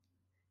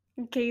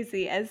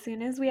Casey, as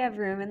soon as we have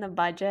room in the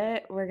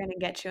budget, we're going to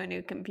get you a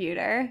new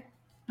computer.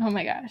 Oh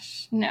my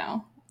gosh,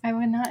 no. I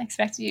would not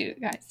expect you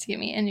guys to give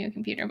me a new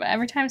computer, but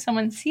every time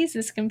someone sees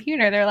this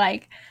computer, they're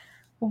like,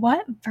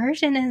 what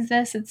version is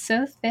this? It's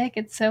so thick,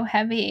 it's so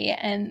heavy,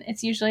 and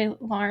it's usually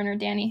Lauren or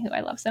Danny, who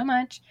I love so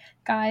much,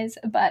 guys,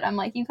 but I'm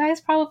like, you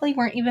guys probably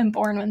weren't even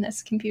born when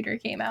this computer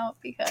came out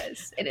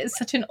because it is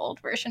such an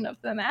old version of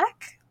the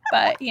Mac,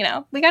 but,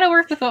 we got to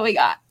work with what we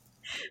got.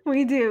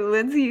 We do.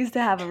 Lindsay used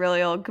to have a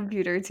really old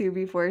computer too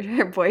before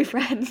her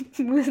boyfriend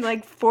was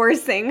like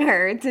forcing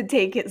her to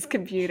take his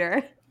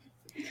computer.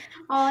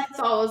 All I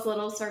saw was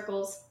little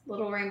circles,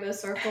 little rainbow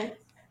circles.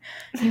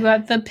 You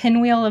got the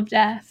pinwheel of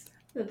death.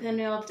 The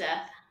pinwheel of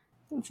death.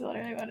 That's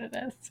literally what it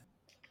is.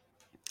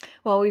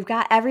 Well, we've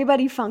got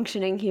everybody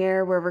functioning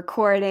here. We're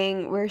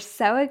recording. We're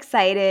so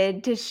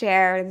excited to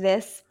share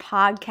this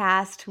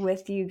podcast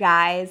with you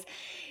guys.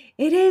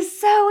 It is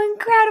so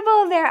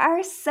incredible. There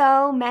are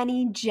so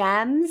many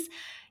gems.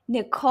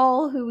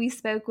 Nicole, who we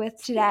spoke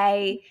with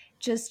today,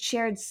 just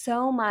shared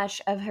so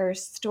much of her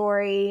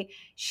story.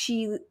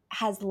 She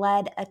has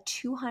led a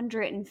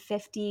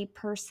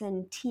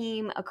 250-person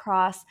team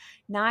across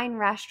 9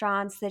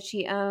 restaurants that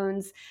she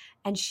owns,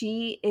 and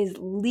she is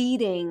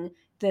leading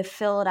the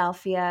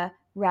Philadelphia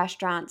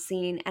restaurant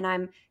scene. And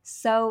I'm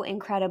so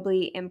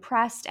incredibly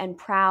impressed and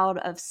proud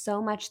of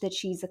so much that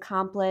she's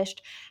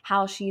accomplished,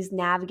 how she's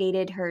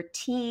navigated her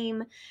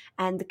team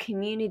and the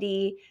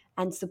community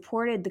and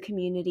supported the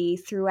community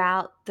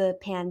throughout the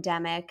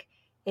pandemic.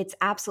 It's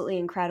absolutely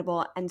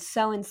incredible and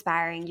so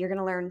inspiring. You're going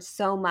to learn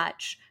so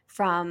much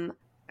from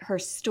her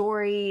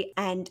story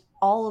and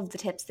all of the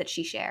tips that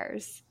she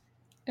shares.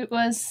 It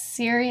was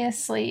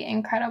seriously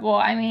incredible.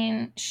 I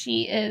mean,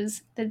 she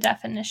is the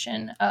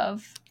definition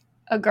of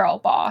a girl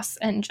boss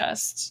and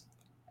just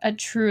a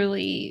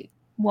truly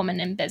woman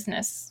in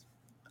business,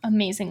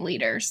 amazing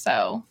leader.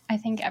 So I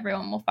think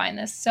everyone will find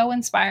this so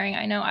inspiring.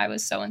 I know I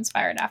was so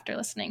inspired after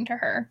listening to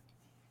her.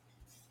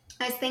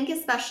 I think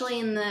especially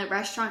in the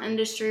restaurant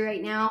industry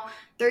right now,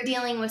 they're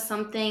dealing with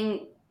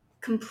something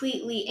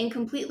completely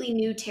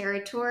new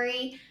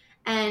territory,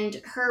 and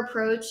her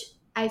approach,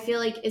 I feel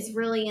like, is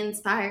really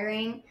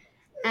inspiring.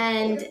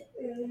 And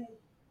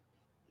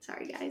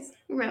sorry guys,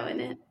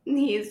 Rowan,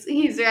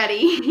 he's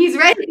ready. He's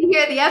ready to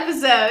hear the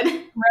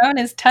episode. Rowan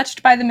is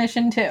touched by the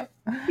mission too.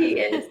 He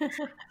is.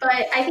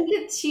 But I think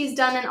that she's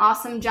done an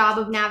awesome job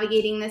of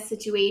navigating this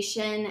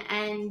situation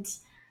and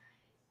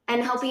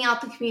helping out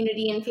the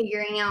community and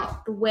figuring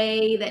out the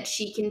way that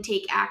she can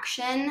take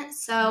action.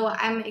 So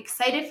I'm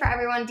excited for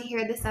everyone to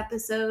hear this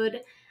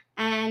episode,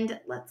 and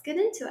let's get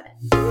into it.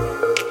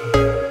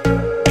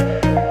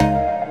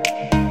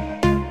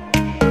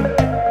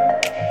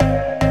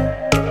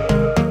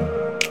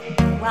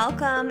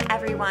 Welcome,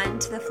 everyone,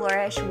 to the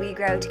Flourish, We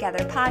Grow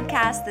Together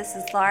podcast. This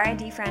is Laura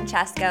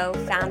DiFrancesco,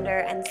 founder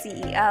and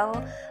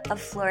CEO of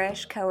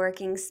Flourish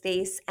Co-working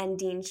Space and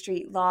Dean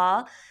Street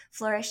Law.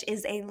 Flourish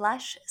is a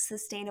lush,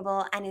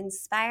 sustainable, and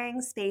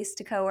inspiring space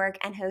to co-work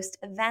and host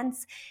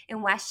events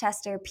in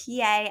Westchester,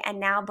 PA, and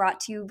now brought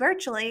to you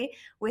virtually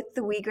with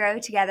the We Grow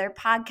Together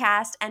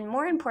podcast. And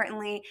more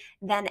importantly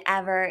than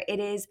ever, it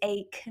is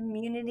a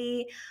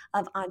community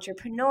of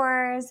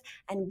entrepreneurs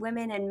and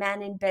women and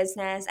men in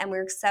business, and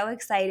we're so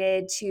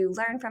excited to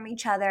learn from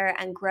each other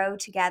and grow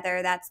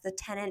together. That's the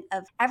tenet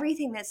of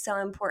everything that's so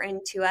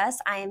important to us.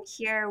 I am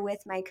here with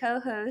my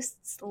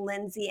co-hosts,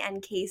 Lindsay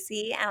and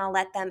Casey, and I'll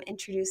let them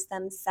introduce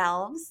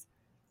themselves.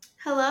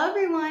 Hello,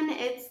 everyone.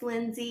 It's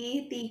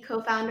Lindsay, the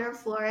co-founder of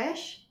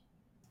Flourish.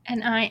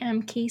 And I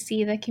am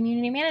Casey, the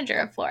community manager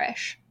of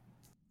Flourish.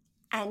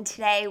 And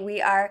today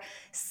we are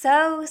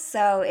so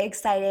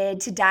excited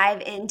to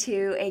dive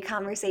into a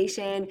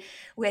conversation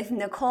with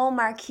Nicole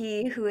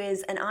Marquis, who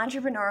is an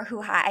entrepreneur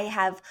who I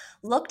have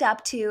looked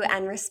up to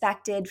and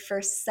respected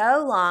for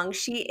so long.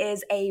 She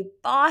is a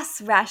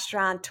boss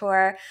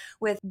restaurateur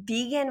with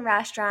vegan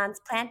restaurants,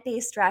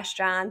 plant-based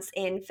restaurants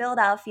in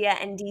Philadelphia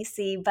and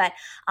DC, but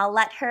I'll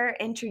let her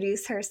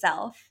introduce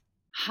herself.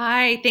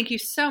 Hi, thank you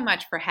so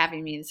much for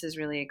having me. This is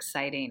really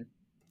exciting.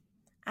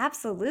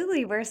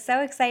 Absolutely. We're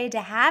so excited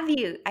to have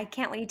you. I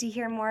can't wait to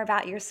hear more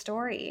about your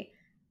story.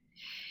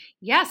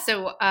 Yeah,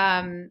 so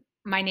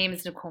my name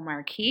is Nicole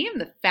Marquis. I'm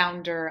the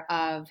founder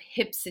of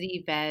Hip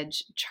City Veg,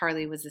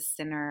 Charlie Was a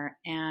Sinner,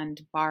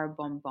 and Bar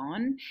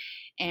Bonbon.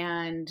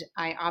 And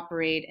I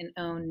operate and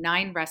own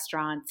 9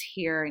 restaurants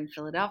here in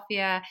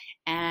Philadelphia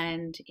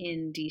and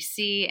in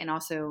DC and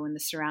also in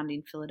the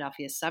surrounding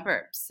Philadelphia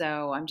suburbs.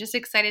 So I'm just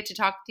excited to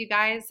talk with you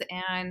guys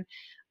and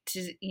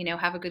to,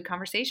 have a good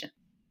conversation.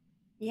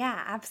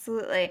 Yeah,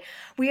 absolutely.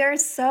 We are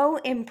so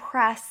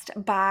impressed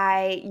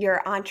by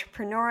your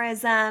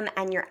entrepreneurism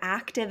and your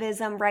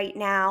activism right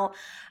now.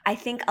 I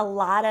think a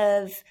lot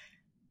of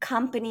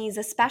companies,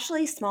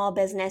 especially small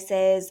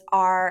businesses,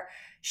 are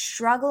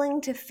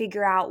struggling to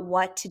figure out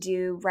what to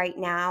do right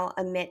now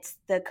amidst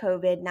the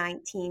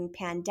COVID-19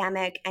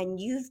 pandemic. And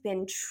you've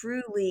been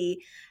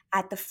truly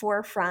at the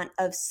forefront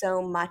of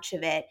so much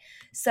of it.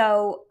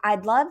 So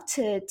I'd love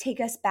to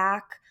take us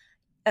back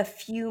a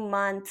few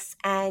months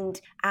and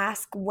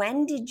ask,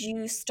 when did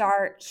you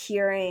start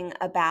hearing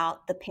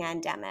about the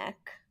pandemic?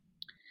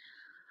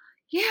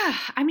 Yeah,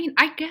 I mean,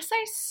 I guess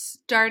I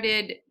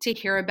started to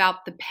hear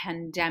about the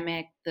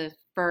pandemic the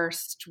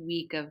first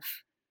week of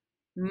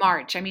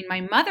March. I mean,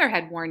 my mother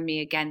had warned me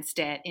against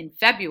it in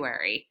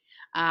February,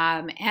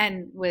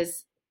 and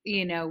was,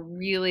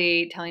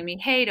 really telling me,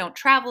 hey, don't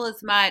travel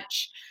as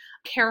much,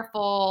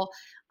 careful.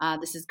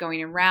 This is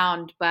going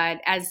around. But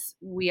as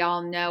we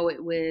all know,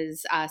 it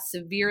was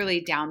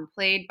severely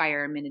downplayed by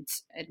our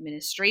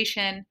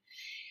administration.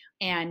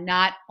 And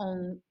not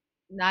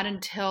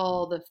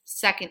until the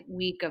second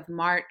week of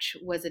March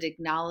was it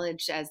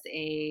acknowledged as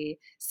a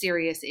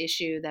serious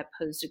issue that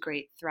posed a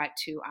great threat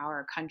to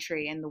our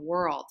country and the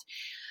world.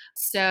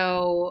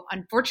 So,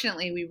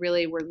 unfortunately, we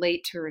really were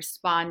late to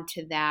respond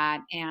to that,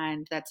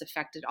 and that's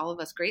affected all of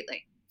us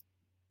greatly.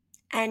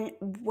 And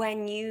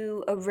when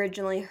you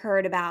originally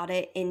heard about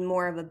it in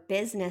more of a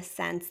business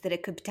sense, that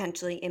it could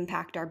potentially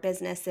impact our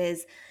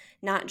businesses,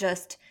 not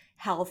just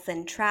health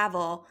and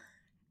travel,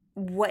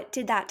 what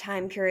did that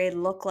time period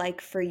look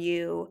like for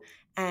you?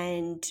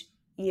 And,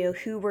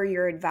 who were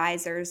your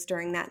advisors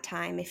during that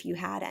time, if you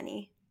had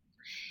any?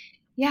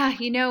 Yeah,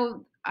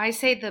 I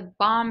say the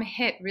bomb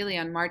hit really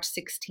on March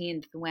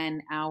 16th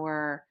when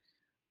our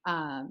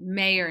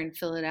mayor in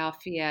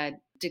Philadelphia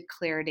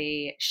declared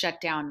a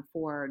shutdown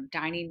for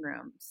dining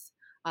rooms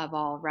of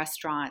all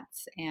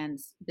restaurants and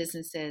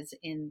businesses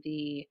in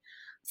the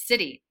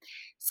city.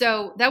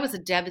 So that was a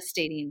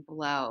devastating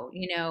blow.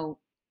 A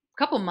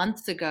couple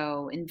months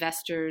ago,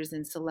 investors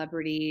and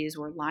celebrities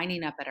were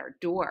lining up at our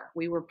door.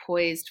 We were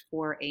poised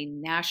for a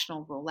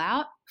national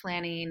rollout,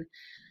 planning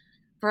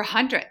for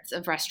hundreds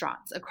of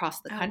restaurants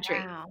across the country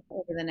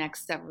over the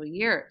next several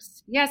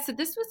years. Yeah, so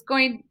this was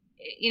going,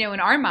 in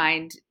our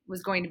mind,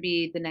 was going to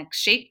be the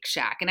next Shake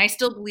Shack. And I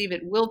still believe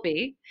it will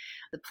be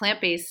the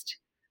plant-based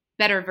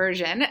better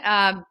version.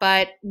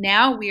 But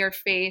now we are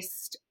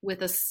faced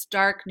with a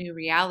stark new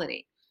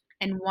reality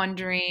and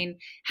wondering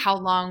how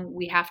long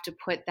we have to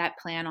put that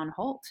plan on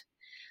hold.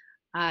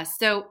 A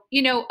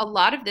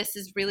lot of this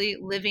is really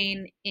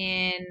living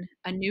in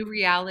a new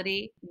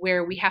reality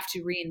where we have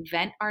to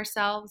reinvent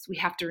ourselves. We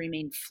have to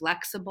remain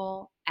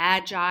flexible,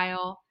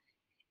 agile,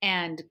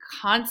 and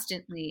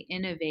constantly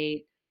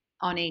innovate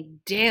on a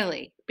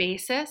daily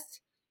basis.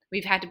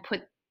 We've had to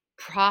put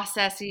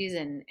processes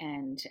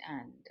and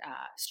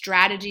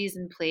strategies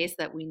in place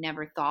that we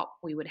never thought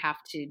we would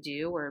have to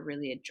do or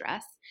really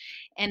address.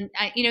 And,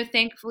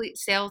 thankfully,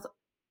 sales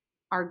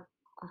are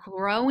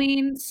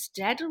growing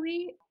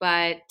steadily,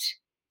 but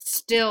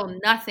still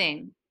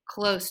nothing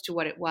close to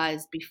what it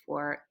was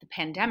before the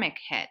pandemic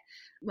hit.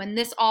 When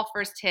this all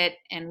first hit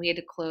and we had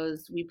to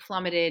close, we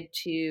plummeted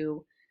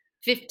to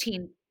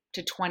 15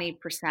 to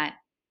 20%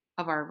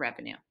 of our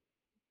revenue.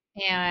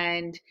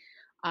 And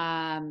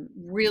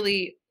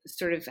really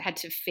sort of had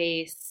to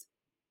face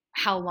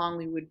how long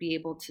we would be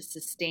able to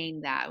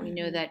sustain that. Mm-hmm. We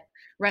know that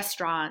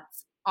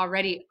restaurants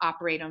already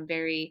operate on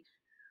very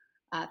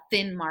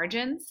thin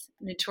margins.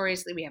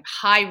 Notoriously, we have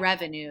high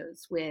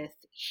revenues with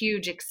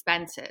huge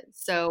expenses.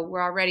 So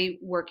we're already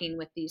working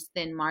with these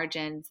thin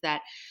margins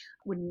that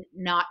would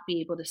not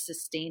be able to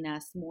sustain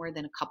us more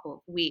than a couple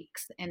of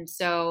weeks. And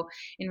so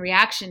in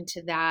reaction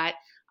to that,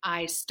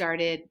 I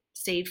started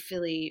Save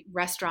Philly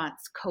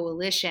Restaurants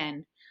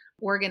Coalition,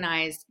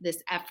 organized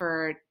this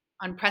effort,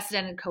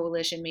 unprecedented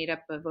coalition made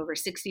up of over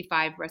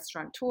 65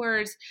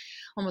 restaurateurs,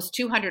 almost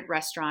 200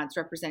 restaurants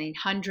representing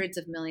hundreds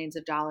of millions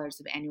of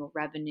dollars of annual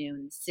revenue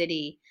in the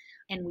city.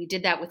 And we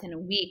did that within a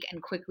week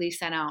and quickly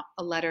sent out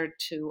a letter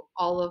to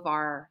all of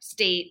our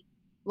state,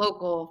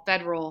 local,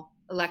 federal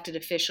elected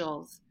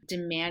officials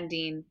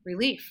demanding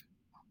relief.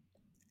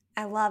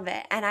 I love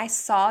it. And I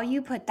saw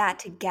you put that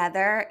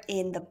together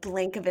in the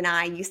blink of an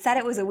eye. You said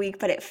it was a week,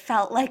 but it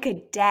felt like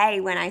a day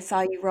when I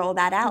saw you roll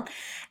that out.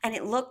 And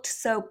it looked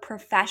so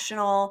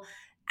professional.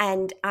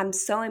 And I'm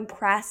so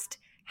impressed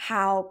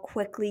how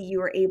quickly you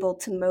were able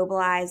to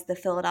mobilize the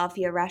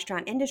Philadelphia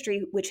restaurant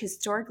industry, which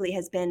historically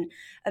has been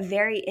a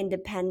very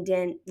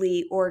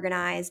independently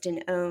organized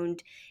and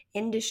owned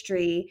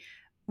industry.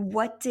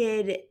 What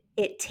did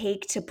it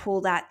take to pull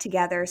that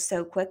together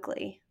so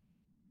quickly?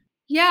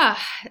 Yeah,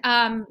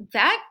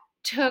 that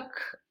took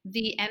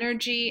the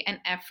energy and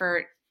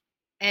effort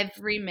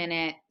every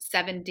minute,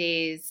 7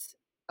 days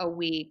a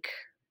week.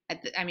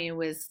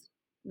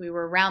 We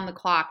were around the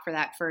clock for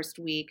that first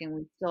week, and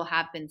we still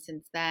have been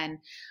since then,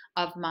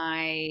 of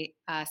my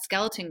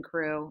skeleton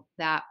crew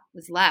that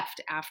was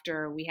left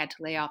after we had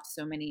to lay off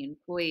so many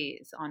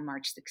employees on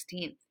March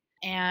 16th.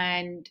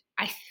 And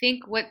I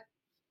think what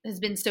has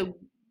been so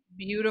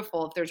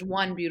beautiful, if there's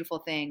one beautiful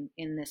thing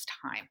in this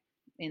time,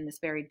 in this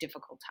very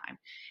difficult time,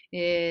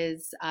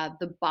 is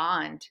the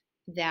bond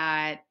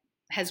that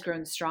has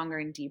grown stronger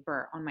and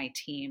deeper on my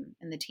team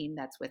and the team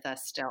that's with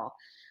us still.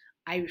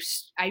 I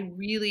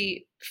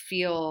really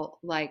feel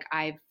like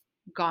I've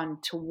gone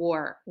to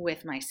war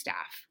with my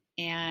staff.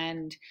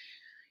 And,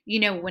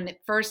 when it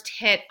first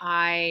hit,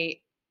 I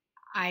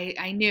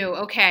knew,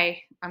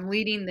 okay, I'm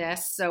leading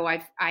this, so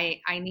I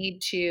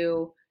need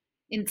to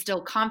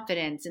instill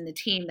confidence in the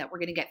team that we're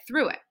going to get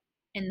through it,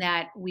 and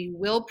that we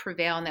will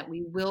prevail, and that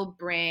we will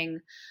bring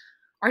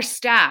our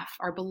staff,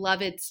 our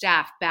beloved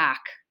staff,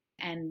 back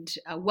and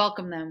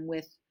welcome them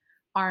with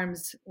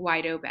arms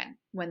wide open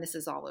when this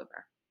is all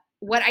over.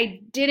 What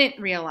I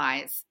didn't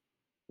realize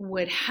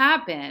would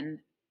happen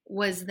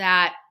was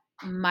that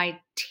my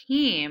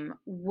team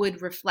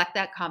would reflect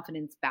that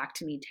confidence back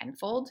to me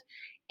tenfold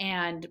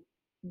and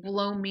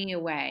blow me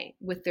away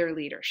with their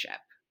leadership.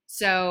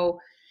 So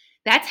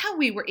that's how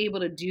we were able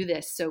to do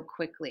this so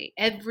quickly.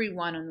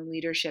 Everyone on the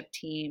leadership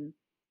team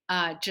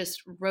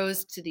just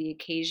rose to the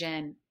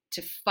occasion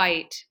to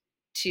fight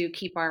to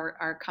keep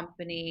our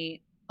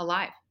company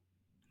alive.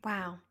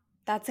 Wow,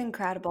 that's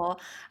incredible.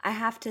 I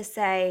have to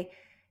say,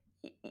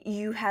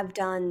 you have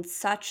done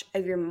such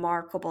a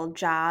remarkable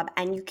job,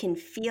 and you can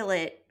feel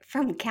it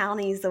from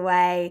counties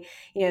away.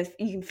 You know,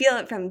 you can feel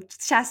it from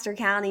Chester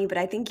County, but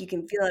I think you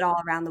can feel it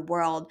all around the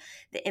world,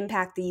 the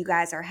impact that you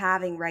guys are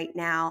having right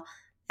now.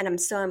 And I'm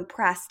so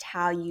impressed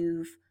how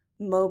you've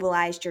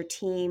mobilized your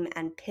team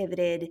and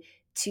pivoted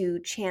to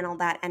channel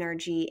that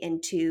energy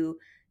into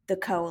the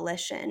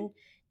coalition.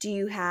 Do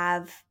you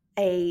have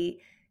a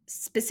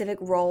specific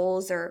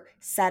roles or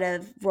set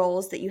of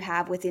roles that you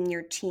have within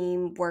your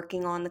team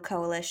working on the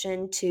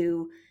coalition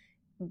to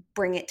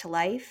bring it to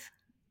life?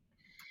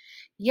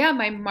 Yeah,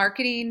 my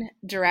marketing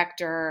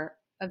director,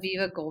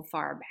 Aviva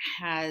Goldfarb,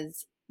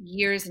 has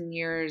years and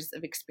years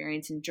of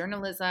experience in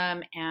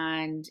journalism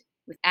and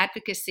with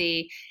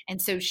advocacy.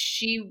 And so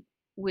she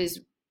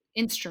was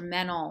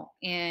instrumental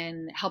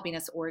in helping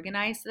us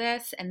organize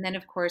this. And then,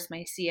 of course,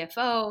 my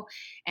CFO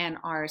and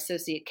our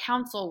associate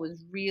counsel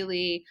was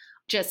really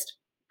just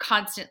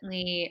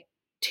constantly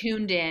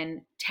tuned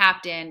in,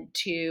 tapped in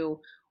to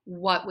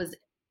what was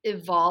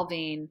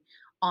evolving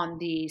on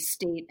the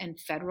state and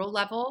federal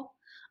level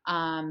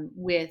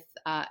with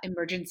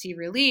emergency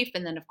relief,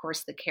 and then, of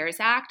course, the CARES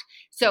Act.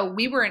 So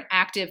we were an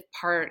active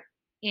part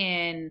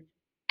in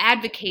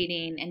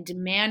advocating and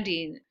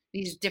demanding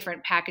these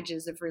different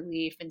packages of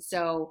relief. And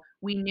so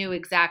we knew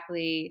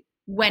exactly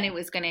when it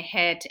was going to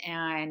hit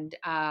and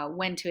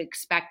when to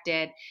expect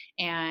it.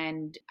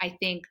 And I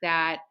think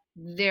that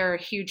they're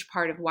a huge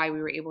part of why we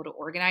were able to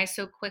organize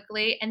so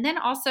quickly. And then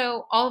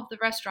also all of the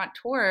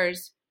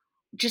restaurateurs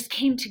just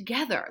came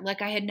together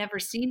like I had never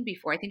seen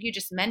before. I think you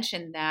just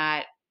mentioned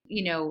that,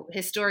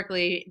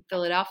 historically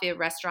Philadelphia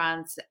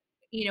restaurants,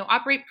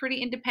 operate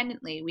pretty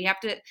independently. We have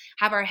to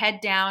have our head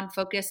down,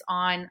 focus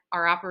on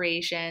our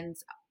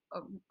operations.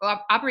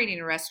 Operating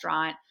a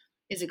restaurant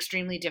is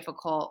extremely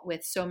difficult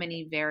with so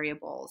many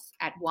variables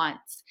at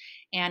once,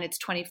 and it's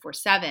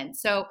 24/7.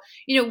 So,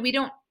 we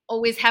don't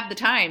always have the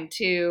time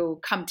to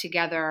come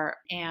together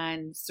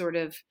and sort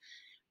of,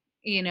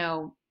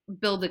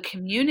 build a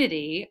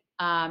community.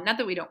 Not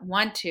that we don't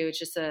want to, it's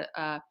just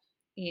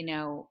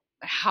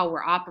how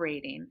we're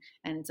operating,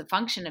 and it's a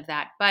function of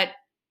that. But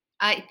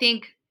I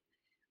think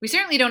we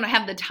certainly don't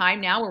have the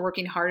time now. We're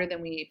working harder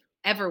than we've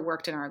ever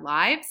worked in our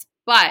lives,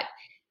 but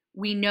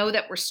we know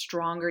that we're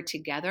stronger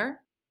together.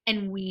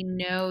 And we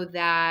know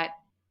that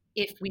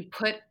if we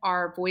put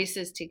our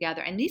voices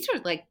together, and these are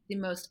like the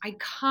most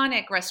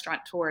iconic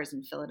restaurateurs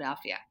in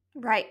Philadelphia.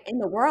 Right, in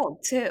the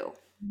world too.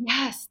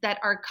 Yes, that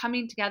are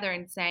coming together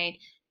and saying,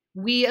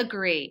 we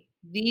agree.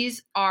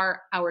 These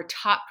are our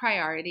top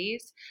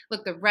priorities.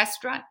 Look, the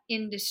restaurant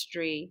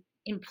industry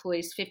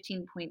employs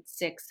 15.6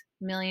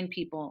 million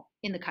people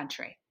in the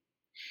country.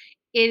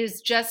 It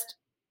is just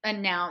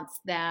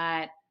announced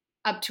that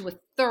up to a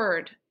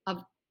third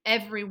of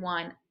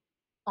everyone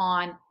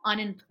on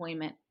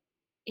unemployment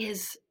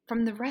is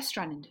from the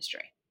restaurant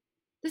industry.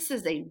 This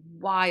is a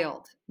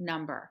wild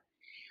number.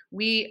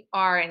 We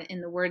are,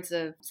 in the words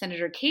of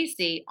Senator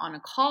Casey, on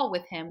a call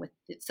with him with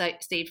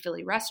Save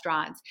Philly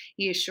Restaurants.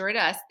 He assured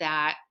us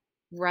that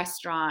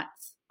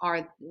restaurants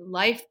are the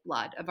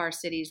lifeblood of our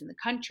cities and the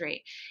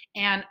country,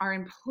 and our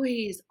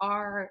employees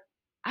are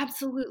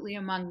absolutely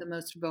among the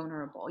most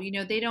vulnerable.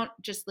 They don't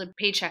just live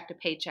paycheck to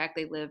paycheck,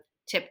 they live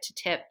tip to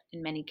tip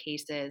in many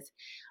cases.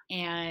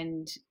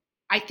 And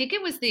I think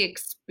it was the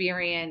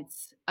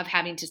experience of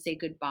having to say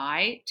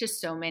goodbye to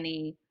so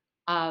many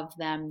of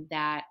them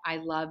that I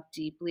love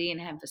deeply and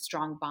have a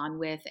strong bond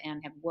with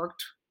and have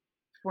worked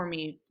for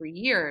me for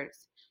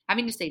years.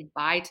 Having to say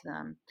bye to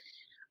them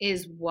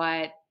is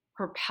what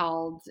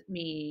propelled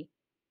me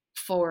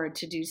forward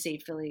to do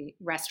Save Philly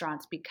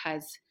Restaurants,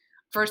 because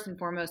first and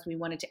foremost, we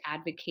wanted to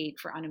advocate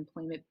for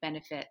unemployment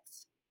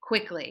benefits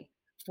quickly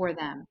for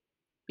them,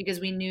 because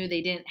we knew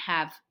they didn't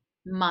have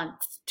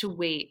months to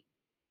wait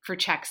for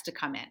checks to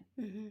come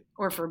in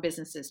or for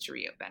businesses to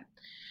reopen.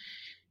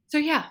 So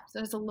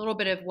it's a little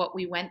bit of what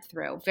we went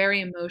through.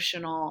 Very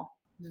emotional,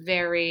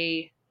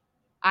 very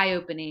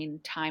eye-opening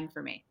time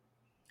for me.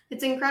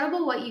 It's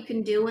incredible what you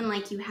can do when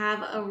you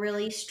have a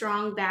really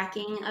strong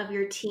backing of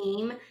your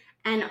team,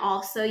 and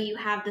also you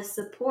have the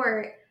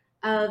support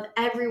of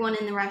everyone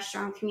in the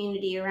restaurant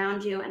community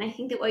around you. And I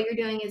think that what you're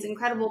doing is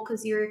incredible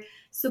because you're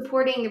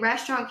supporting the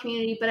restaurant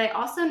community, but I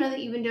also know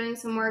that you've been doing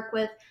some work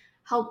with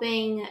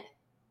helping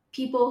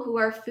people who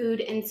are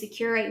food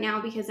insecure right now,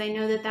 because I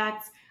know that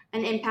that's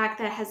an impact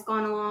that has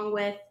gone along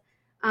with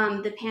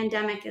the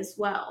pandemic as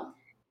well.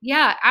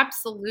 Yeah,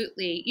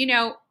 absolutely.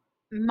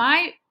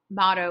 My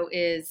motto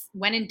is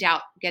when in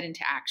doubt, get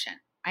into action.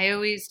 I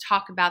always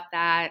talk about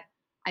that.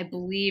 I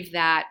believe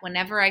that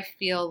whenever I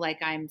feel like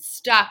I'm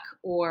stuck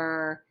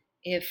or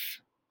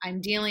if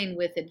I'm dealing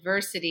with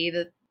adversity,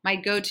 my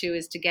go-to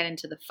is to get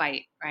into the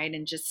fight, right?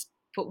 And just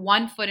put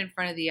one foot in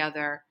front of the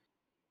other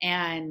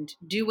and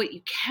do what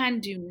you can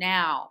do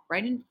now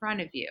right in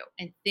front of you,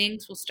 and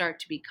things will start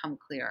to become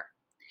clearer.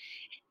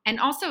 And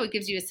also, it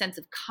gives you a sense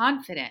of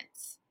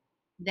confidence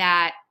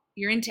that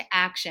you're into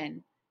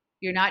action.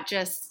 You're not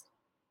just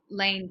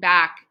laying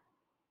back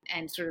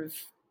and sort of,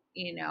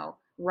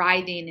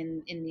 writhing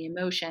in the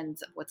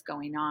emotions of what's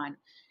going on.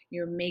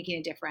 You're making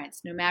a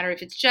difference, no matter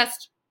if it's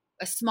just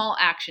a small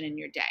action in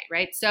your day,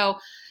 right? So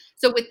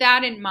with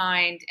that in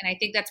mind, and I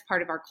think that's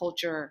part of our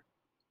culture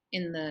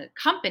in the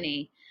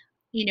company,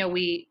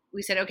 we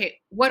said, okay,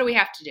 what do we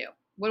have to do?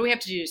 What do we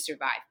have to do to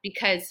survive?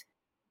 Because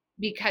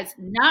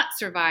not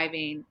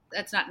surviving,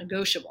 that's not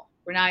negotiable.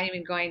 We're not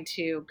even going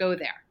to go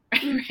there,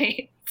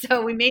 right?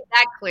 So we made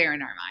that clear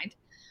in our mind.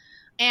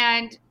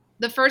 And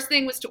the first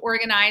thing was to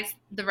organize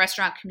the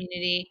restaurant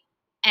community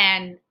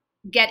and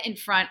get in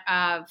front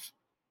of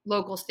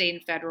local, state,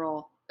 and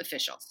federal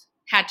officials.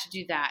 Had to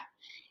do that.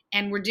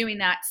 And we're doing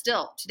that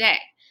still today.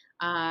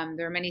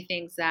 There are many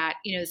things that,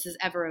 this is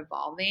ever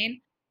evolving.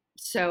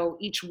 So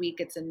each week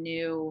it's a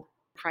new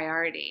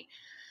priority.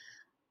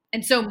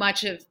 And so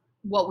much of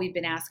what we've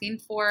been asking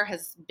for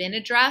has been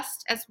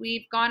addressed as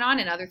we've gone on,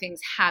 and other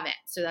things haven't.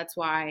 So that's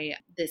why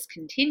this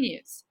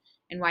continues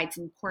and why it's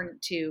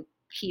important to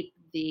keep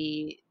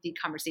the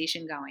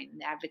conversation going,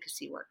 the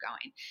advocacy work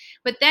going.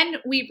 But then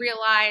we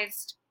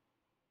realized,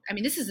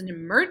 this is an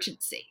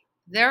emergency.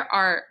 There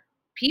are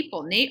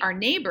people, our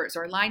neighbors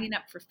are lining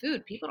up for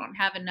food. People don't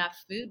have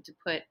enough food to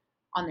put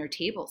on their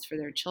tables for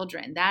their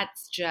children.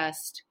 That's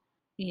just,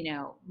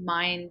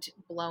 mind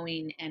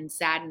blowing and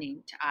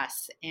saddening to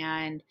us.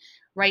 And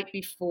right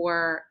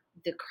before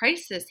the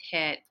crisis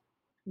hit,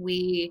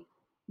 we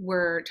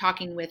were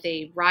talking with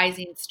a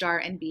rising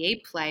star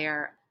NBA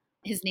player.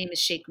 His name is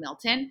Shake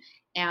Milton,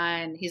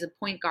 and he's a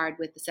point guard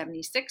with the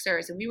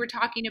 76ers. And we were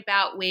talking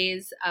about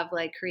ways of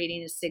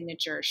creating a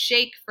signature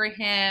shake for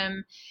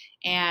him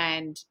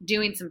and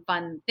doing some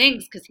fun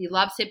things because he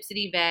loves Hip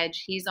City Veg.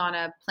 He's on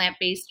a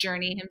plant-based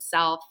journey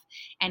himself,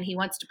 and he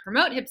wants to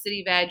promote Hip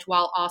City Veg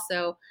while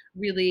also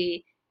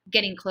really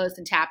getting close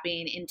and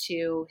tapping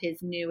into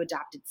his new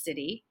adopted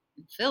city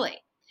in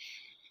Philly.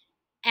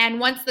 And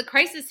once the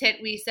crisis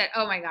hit, we said,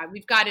 oh my God,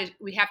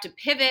 we have to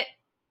pivot.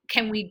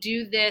 Can we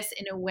do this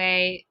in a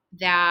way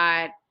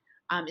that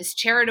is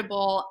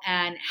charitable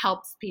and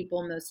helps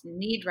people most in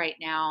need right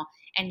now?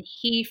 And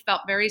he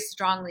felt very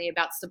strongly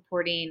about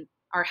supporting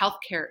our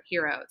healthcare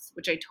heroes,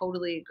 which I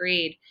totally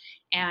agreed.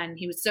 And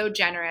he was so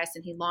generous,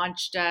 and he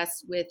launched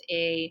us with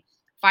a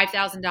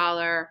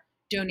 $5,000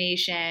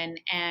 donation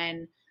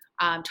and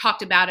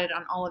talked about it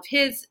on all of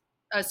his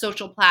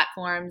social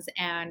platforms.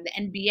 And the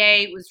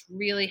NBA was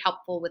really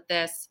helpful with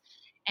this.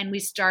 And we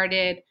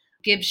started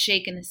Give,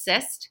 Shake, and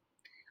Assist,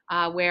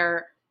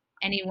 where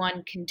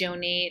anyone can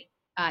donate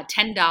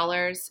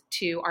 $10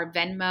 to our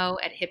Venmo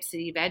at Hip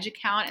City Veg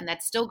account, and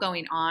that's still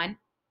going on.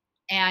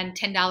 And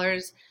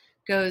 $10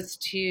 goes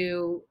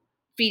to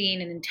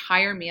feeding an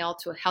entire meal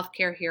to a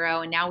healthcare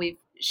hero. And now we've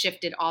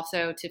shifted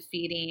also to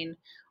feeding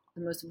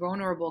the most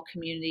vulnerable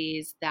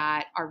communities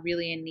that are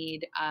really in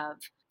need of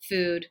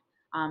food,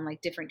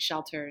 like different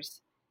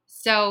shelters.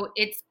 So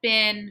it's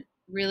been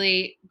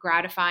really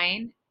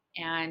gratifying,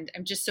 and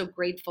I'm just so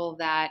grateful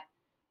that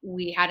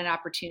we had an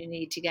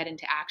opportunity to get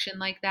into action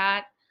like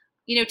that.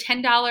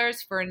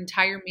 $10 for an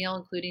entire meal,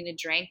 including a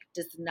drink,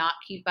 does not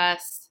keep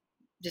us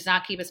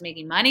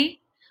making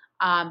money,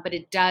 but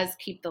it does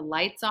keep the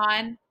lights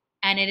on,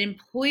 and it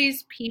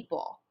employs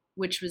people,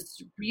 which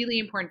was really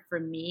important for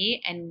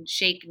me. And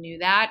Shake knew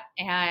that,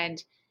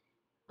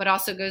 but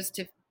also goes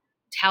to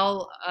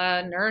tell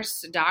a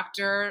nurse, a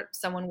doctor,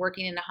 someone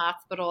working in a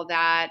hospital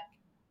that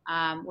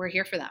we're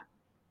here for them.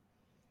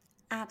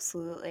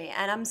 Absolutely.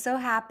 And I'm so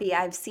happy.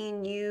 I've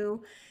seen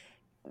you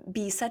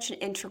be such an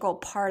integral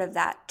part of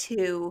that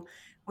too,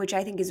 which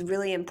I think is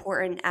really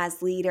important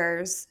as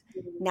leaders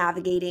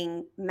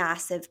navigating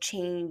massive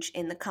change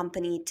in the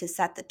company to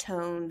set the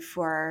tone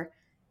for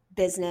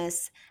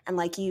business. And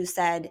like you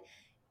said,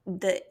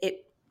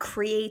 it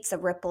creates a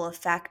ripple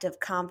effect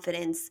of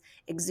confidence,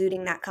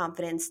 exuding that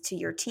confidence to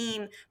your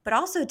team, but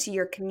also to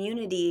your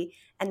community,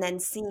 and then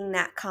seeing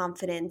that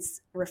confidence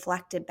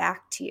reflected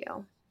back to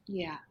you.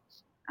 Yeah,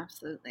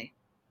 absolutely.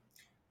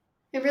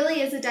 It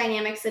really is a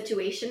dynamic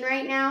situation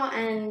right now,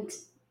 and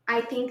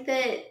I think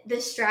that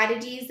the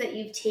strategies that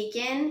you've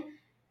taken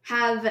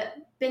have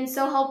been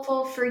so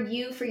helpful for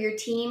you, for your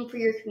team, for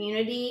your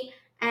community.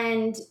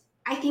 And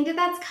I think that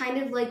that's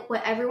kind of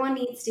what everyone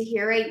needs to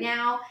hear right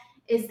now,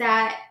 is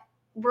that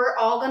we're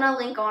all going to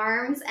link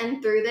arms,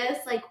 and through this,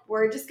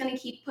 we're just going to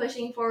keep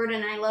pushing forward.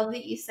 And I love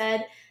that you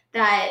said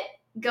that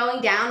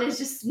going down is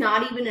just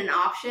not even an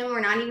option. We're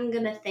not even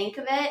going to think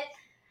of it,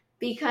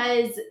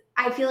 because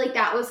I feel like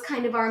that was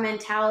kind of our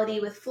mentality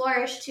with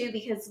Flourish too,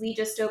 because we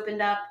just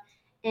opened up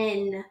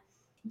in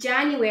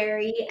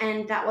January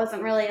and that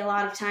wasn't really a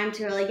lot of time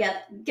to really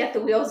get the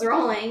wheels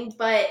rolling.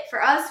 But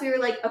for us, we were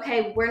like,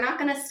 okay, we're not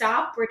going to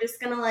stop. We're just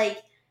going to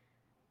like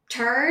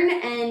turn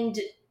and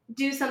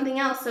do something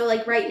else. So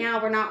like right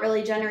now we're not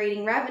really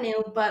generating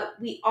revenue, but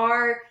we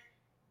are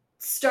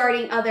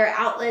starting other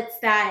outlets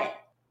that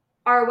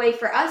are a way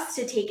for us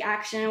to take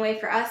action, a way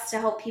for us to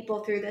help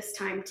people through this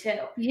time too.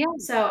 Yeah.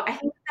 So I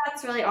think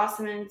that's really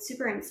awesome and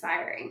super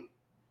inspiring.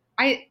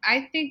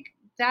 I think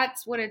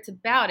that's what it's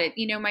about.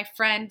 You know, my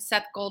friend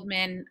Seth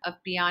Goldman of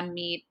Beyond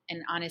Meat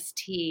and Honest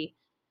Tea,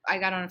 I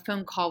got on a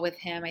phone call with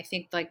him, I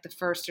think like the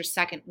first or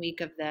second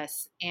week of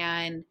this.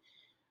 And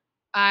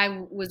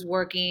I was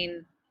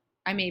working,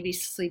 I may be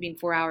sleeping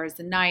 4 hours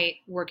a night,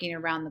 working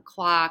around the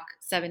clock,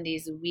 7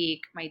 days a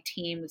week. My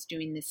team was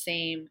doing the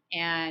same.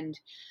 And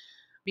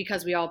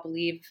because we all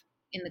believe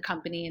in the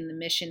company and the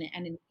mission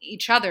and in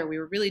each other, we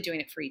were really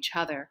doing it for each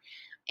other.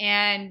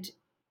 And,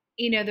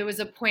 you know, there was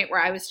a point where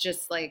I was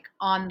just like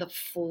on the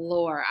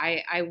floor.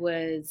 I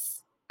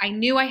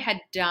knew I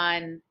had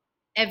done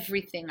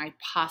everything I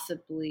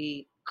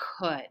possibly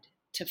could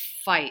to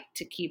fight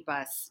to keep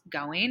us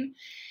going.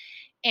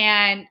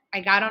 And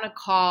I got on a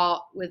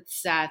call with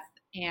Seth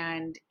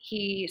and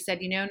he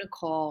said, you know,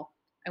 Nicole,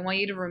 I want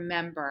you to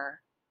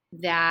remember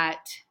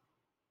that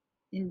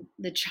in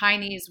the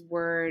Chinese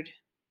word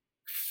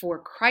for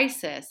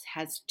crisis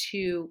has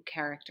two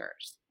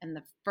characters. And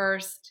the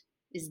first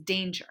is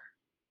danger.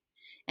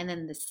 And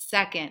then the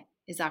second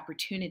is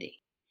opportunity.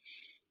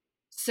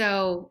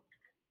 So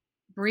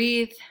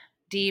breathe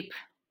deep,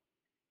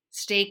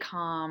 stay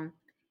calm,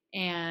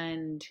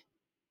 and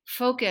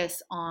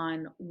focus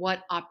on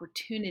what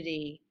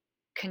opportunity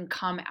can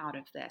come out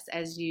of this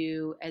as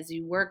you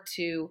work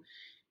to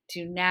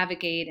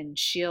navigate and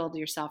shield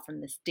yourself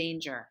from this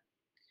danger.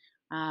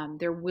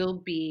 There will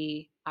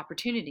be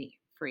opportunity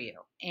for you,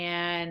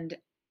 and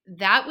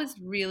that was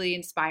really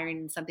inspiring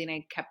and something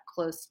I kept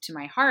close to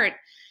my heart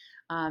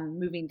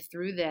moving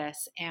through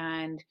this.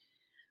 And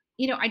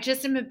you know, I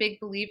just am a big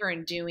believer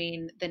in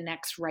doing the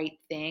next right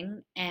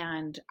thing,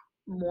 and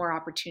more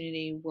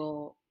opportunity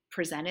will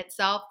present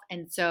itself.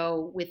 And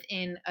so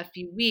within a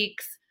few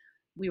weeks,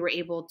 we were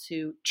able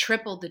to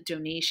triple the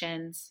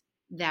donations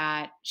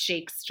that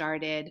Shake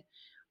started.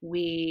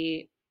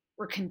 We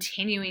were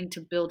continuing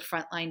to build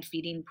frontline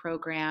feeding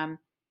program,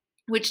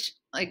 which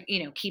like,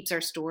 you know, keeps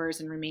our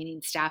stores and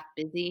remaining staff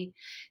busy,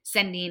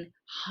 sending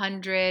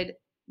 100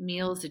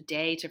 meals a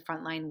day to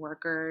frontline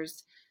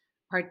workers,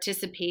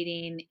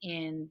 participating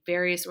in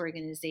various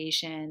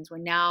organizations. We're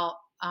now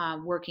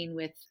working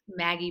with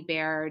Maggie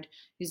Baird,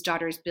 whose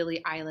daughter is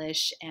Billie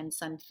Eilish, and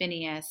son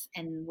Phineas,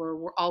 and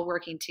we're all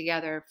working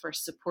together for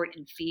Support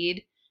and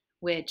Feed,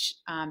 which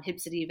Hip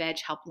City Veg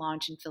helped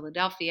launch in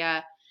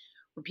Philadelphia,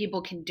 where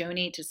people can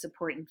donate to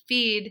Support and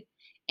Feed,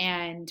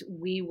 and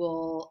we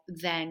will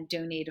then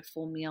donate a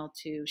full meal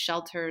to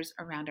shelters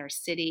around our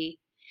city.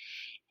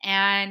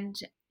 And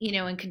you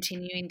know, and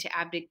continuing to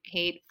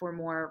advocate for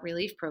more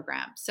relief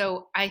programs.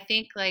 So I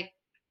think like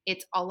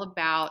it's all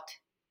about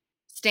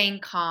staying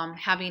calm,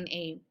 having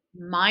a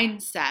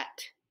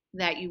mindset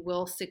that you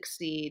will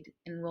succeed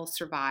and will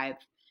survive.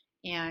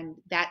 And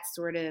that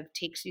sort of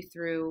takes you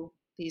through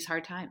these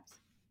hard times.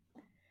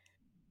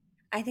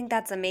 I think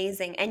that's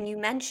amazing. And you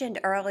mentioned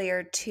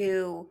earlier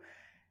too,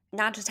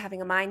 not just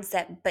having a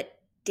mindset, but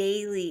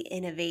daily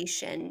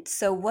innovation.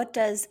 So what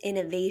does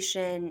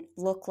innovation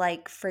look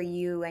like for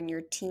you and your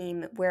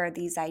team? Where are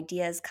these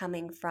ideas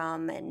coming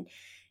from? And,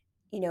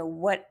 you know,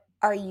 what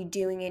are you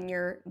doing in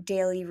your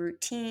daily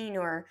routine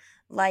or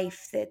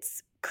life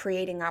that's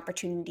creating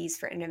opportunities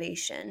for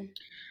innovation?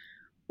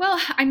 Well,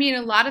 I mean,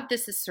 a lot of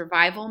this is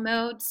survival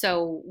mode.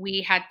 So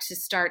we had to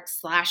start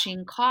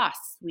slashing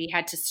costs. We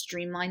had to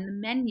streamline the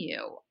menu.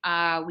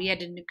 We had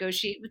to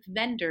negotiate with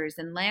vendors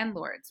and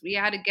landlords. We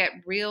had to get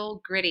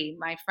real gritty.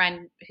 My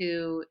friend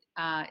who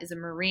is a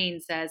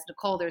Marine says,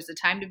 Nicole, there's a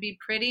time to be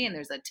pretty and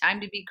there's a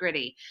time to be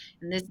gritty.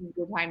 And this is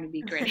the time to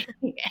be gritty.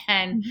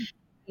 And,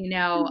 you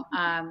know,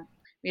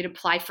 we had to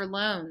apply for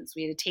loans.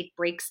 We had to take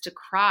breaks to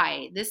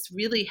cry. This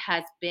really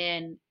has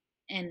been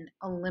an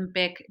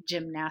Olympic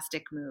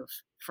gymnastic move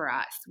for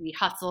us. We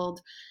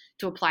hustled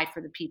to apply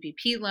for the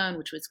PPP loan,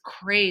 which was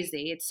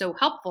crazy. It's so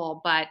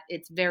helpful, but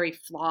it's very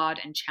flawed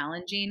and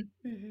challenging.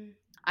 Mm-hmm.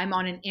 I'm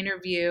on an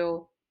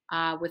interview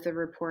with a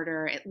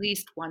reporter at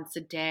least once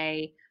a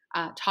day,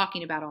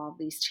 talking about all of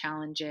these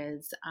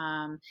challenges.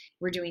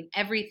 We're doing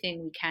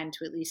everything we can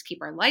to at least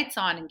keep our lights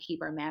on and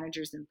keep our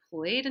managers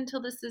employed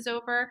until this is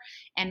over.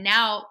 And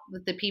now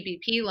with the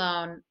PPP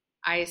loan,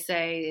 I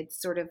say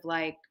it's sort of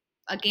like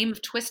a game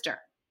of Twister.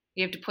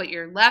 You have to put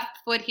your left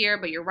foot here,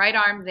 but your right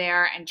arm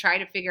there, and try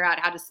to figure out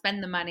how to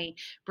spend the money,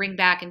 bring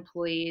back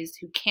employees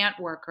who can't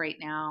work right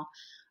now,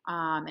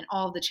 and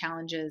all the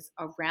challenges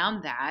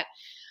around that.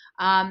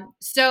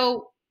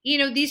 So, you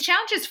know, these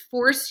challenges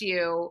force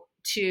you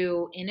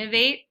to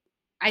innovate.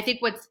 I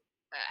think what's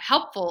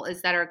helpful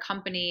is that our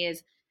company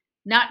is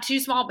not too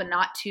small, but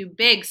not too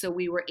big. So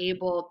we were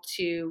able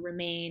to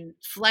remain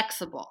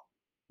flexible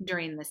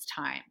during this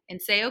time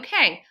and say,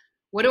 okay,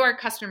 what do our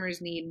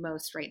customers need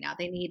most right now?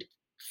 They need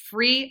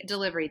free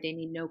delivery. They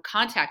need no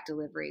contact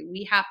delivery.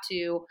 We have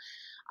to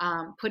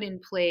put in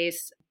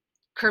place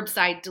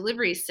curbside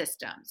delivery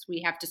systems.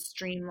 We have to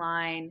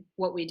streamline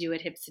what we do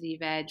at Hip City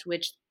Veg,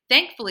 which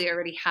thankfully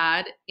already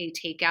had a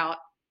takeout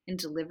and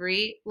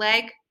delivery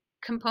leg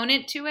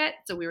component to it.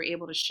 So we were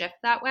able to shift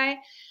that way.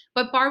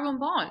 But Bar Bon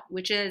Bon,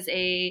 which is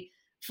a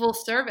full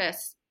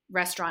service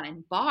restaurant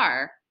and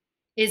bar,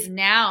 is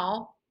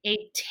now a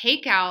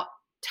takeout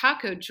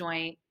taco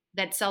joint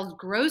that sells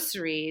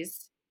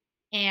groceries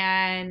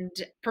and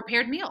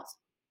prepared meals.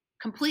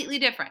 Completely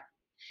different.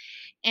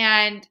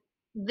 And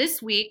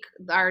this week,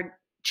 our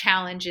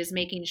challenge is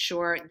making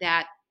sure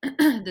that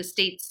the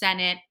state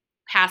Senate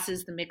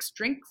passes the mixed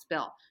drinks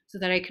bill so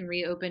that I can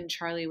reopen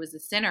Charlie Was a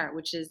Sinner,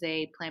 which is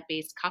a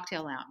plant-based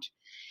cocktail lounge.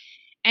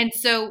 And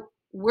so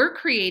we're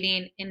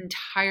creating an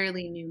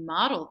entirely new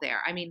model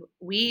there. I mean,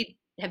 we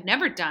have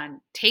never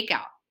done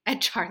takeout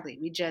at Charlie.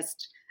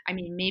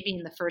 Maybe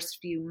in the first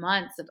few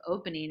months of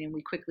opening, and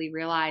we quickly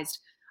realized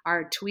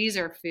our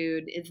tweezer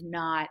food is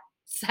not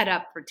set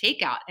up for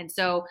takeout. And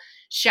so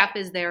chef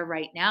is there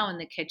right now in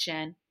the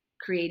kitchen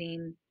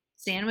creating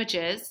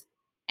sandwiches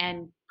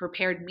and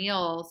prepared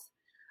meals.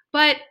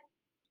 But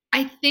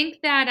I think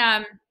that,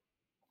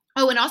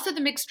 and also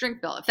the mixed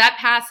drink bill. If that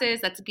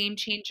passes, that's a game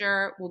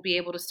changer. We'll be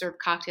able to serve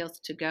cocktails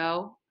to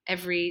go.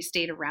 Every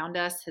state around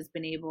us has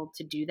been able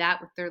to do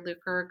that with their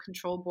liquor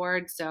control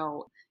board.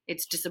 So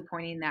it's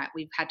disappointing that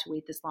we've had to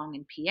wait this long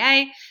in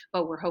PA,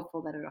 but we're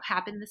hopeful that it'll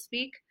happen this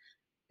week.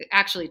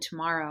 Actually,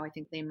 tomorrow, I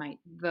think they might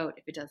vote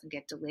if it doesn't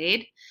get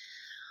delayed.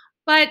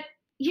 But,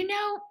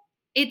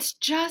 it's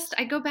just,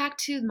 I go back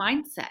to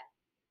mindset.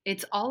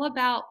 It's all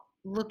about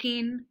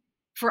looking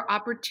for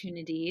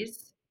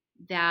opportunities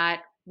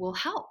that will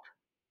help,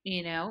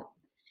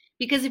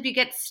 because if you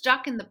get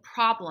stuck in the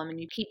problem and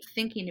you keep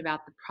thinking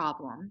about the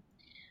problem,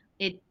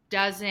 it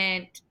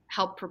doesn't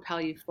help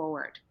propel you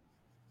forward.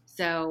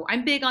 So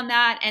I'm big on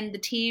that, and the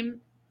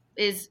team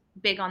is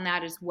big on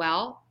that as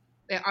well.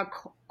 Our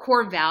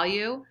core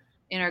value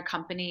in our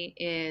company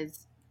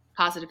is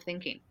positive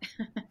thinking.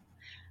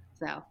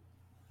 So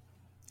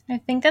I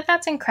think that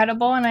that's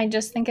incredible, and I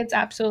just think it's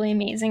absolutely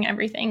amazing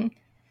everything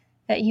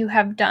that you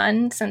have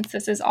done since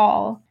this has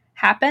all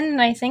happened.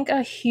 And I think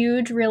a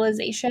huge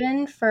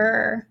realization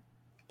for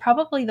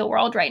probably the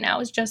world right now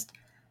is just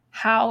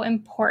how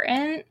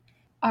important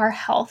our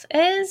health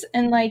is.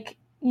 And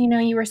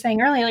you were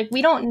saying earlier,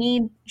 we don't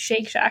need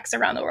Shake Shacks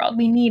around the world.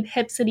 We need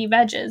Hip City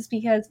Veggies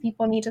because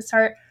people need to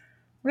start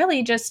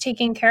really just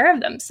taking care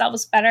of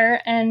themselves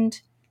better. And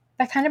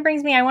that kind of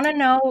brings me, I want to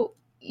know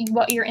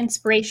what your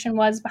inspiration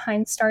was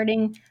behind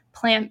starting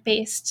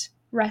plant-based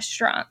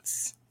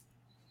restaurants.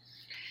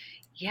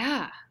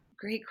 Yeah,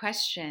 great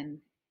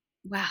question.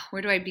 Wow,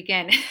 where do I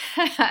begin?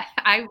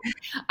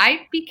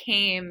 I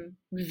became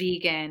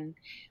vegan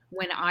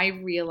when I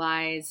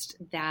realized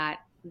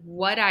that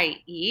what I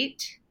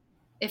eat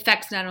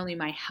affects not only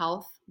my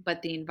health,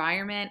 but the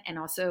environment and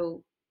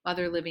also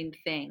other living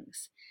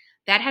things.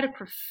 That had a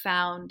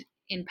profound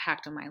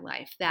impact on my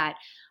life, that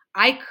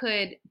I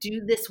could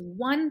do this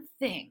one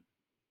thing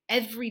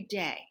every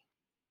day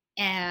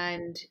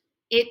and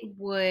it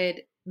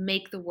would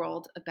make the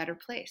world a better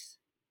place.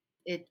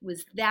 It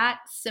was that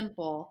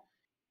simple.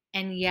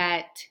 And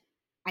yet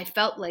I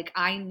felt like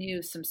I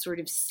knew some sort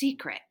of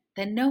secret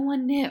that no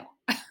one knew.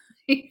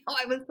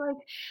 I was like,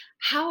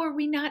 how are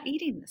we not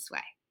eating this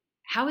way?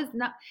 How is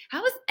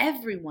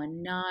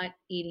everyone not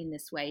eating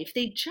this way? If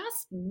they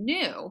just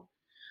knew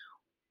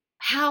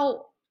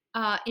how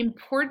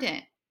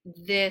important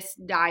this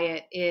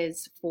diet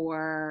is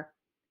for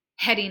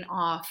heading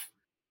off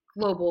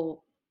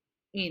global,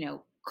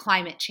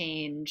 climate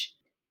change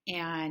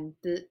and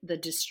the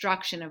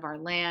destruction of our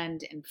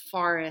land and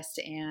forest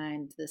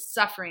and the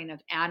suffering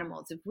of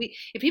animals.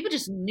 If people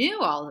just knew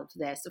all of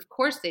this, of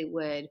course they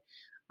would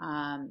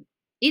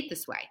eat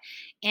this way.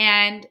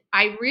 And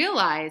I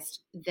realized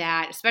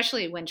that,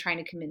 especially when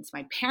trying to convince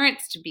my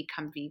parents to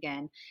become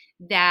vegan,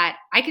 that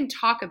I can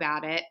talk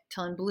about it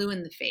till I'm blue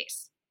in the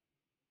face.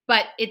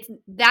 But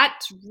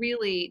that's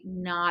really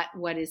not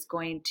what is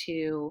going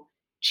to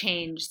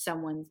change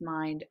someone's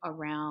mind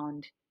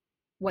around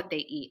what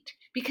they eat,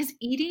 because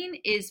eating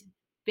is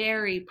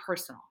very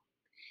personal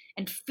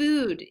and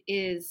food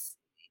is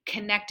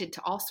connected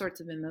to all sorts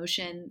of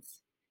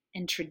emotions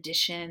and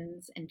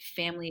traditions and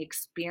family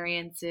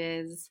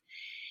experiences.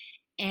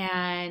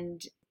 And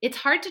it's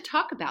hard to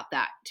talk about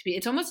that.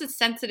 It's almost as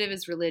sensitive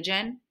as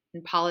religion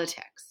and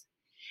politics.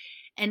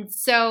 And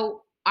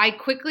so I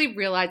quickly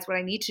realized what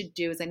I need to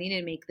do is I need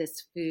to make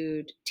this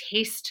food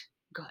taste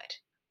good.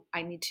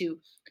 I need to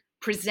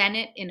present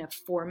it in a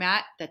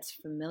format that's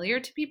familiar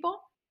to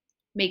people,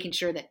 making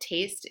sure that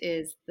taste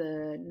is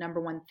the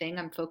number one thing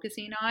I'm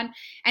focusing on,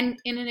 and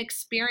in an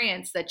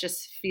experience that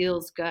just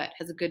feels good,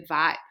 has a good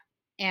vibe.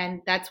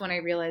 And that's when I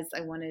realized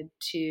I wanted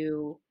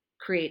to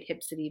create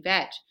Hip City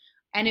Veg.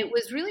 And it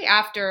was really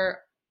after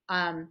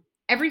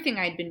everything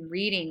I'd been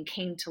reading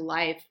came to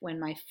life when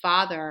my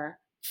father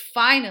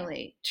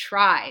finally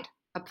tried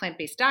a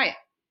plant-based diet.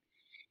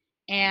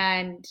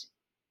 And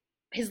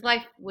his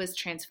life was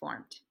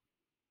transformed.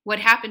 What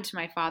happened to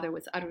my father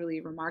was utterly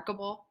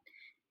remarkable.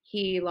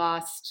 He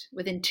lost,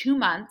 within 2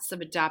 months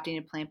of adopting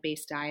a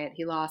plant-based diet,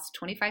 he lost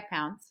 25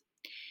 pounds.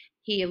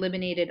 He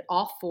eliminated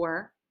all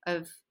 4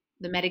 of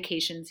the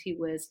medications he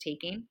was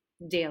taking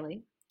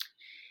daily.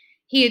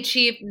 He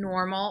achieved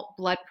normal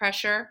blood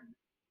pressure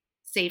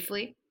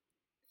safely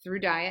through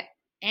diet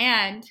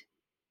and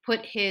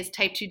put his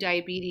type 2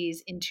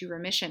 diabetes into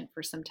remission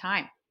for some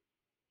time.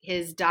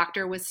 His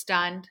doctor was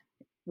stunned.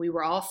 We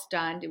were all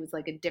stunned. It was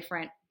like a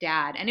different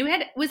dad. And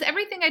it was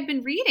everything I'd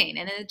been reading,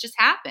 and it just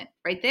happened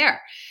right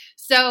there.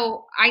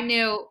 So I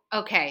knew,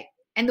 okay.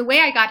 And the way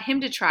I got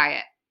him to try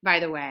it, by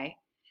the way,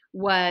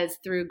 was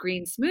through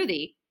green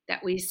smoothie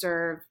that we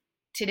serve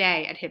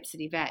today at Hip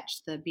City Veg,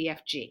 the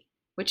BFG,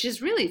 which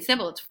is really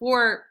simple. It's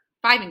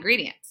 5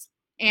 ingredients.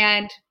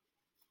 And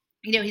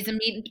he's a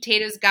meat and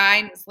potatoes guy,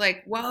 and it's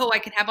like, whoa, I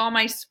can have all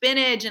my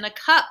spinach in a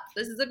cup.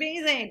 This is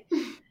amazing.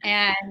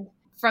 And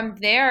from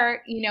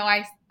there,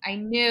 I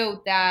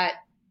knew that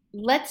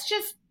let's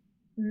just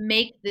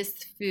make this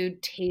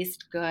food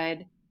taste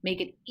good, make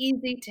it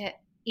easy to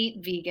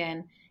eat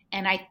vegan.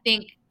 And I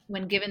think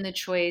when given the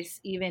choice,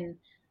 even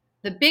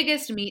the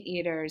biggest meat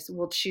eaters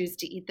will choose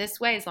to eat this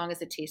way as long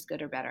as it tastes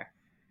good or better.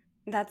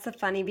 That's so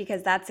funny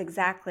because that's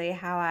exactly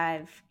how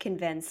I've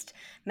convinced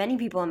many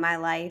people in my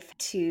life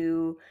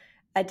to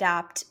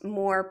adopt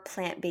more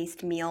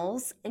plant-based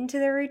meals into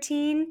their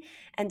routine.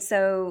 And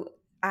so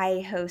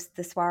I host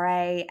the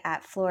soiree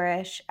at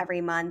Flourish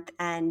every month,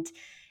 and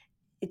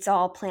it's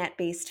all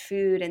plant-based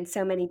food. And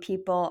so many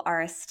people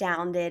are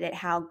astounded at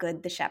how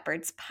good the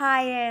shepherd's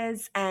pie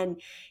is.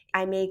 And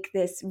I make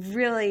this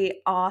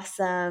really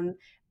awesome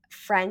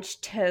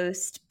French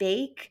toast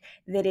bake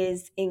that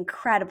is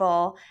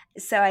incredible.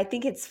 So I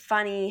think it's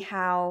funny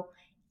how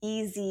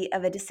easy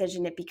of a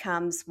decision it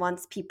becomes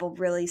once people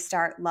really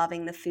start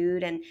loving the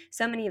food. And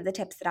so many of the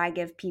tips that I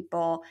give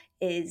people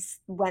is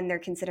when they're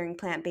considering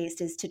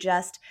plant-based is to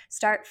just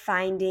start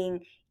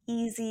finding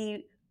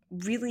easy,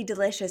 really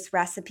delicious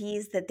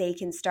recipes that they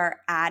can start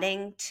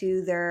adding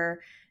to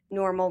their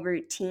normal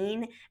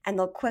routine, and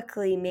they'll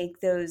quickly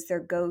make those their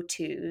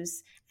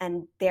go-tos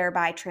and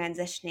thereby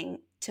transitioning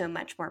to a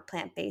much more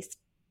plant-based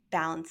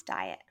balanced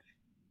diet.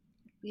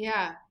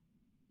 Yeah.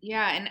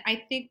 And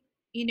I think,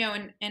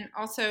 and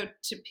also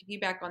to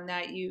piggyback on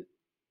that,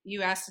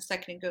 you asked a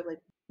second ago, like,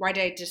 why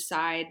did I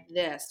decide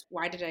this?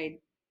 Why did I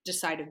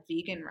decide a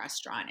vegan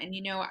restaurant? And,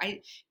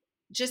 I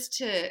just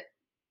to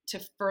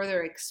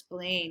further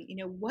explain,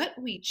 what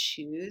we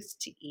choose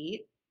to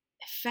eat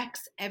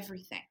affects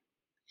everything,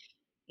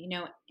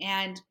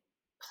 and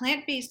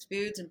plant-based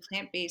foods and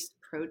plant-based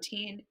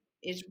protein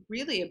is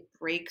really a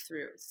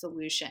breakthrough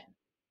solution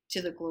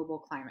to the global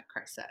climate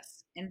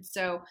crisis. And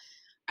so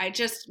I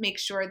just make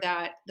sure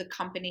that the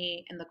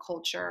company and the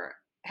culture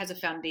has a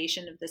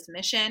foundation of this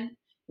mission.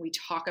 We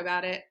talk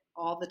about it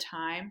all the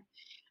time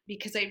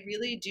because I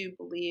really do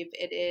believe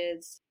it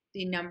is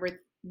the number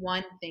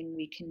one thing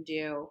we can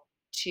do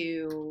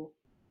to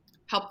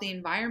help the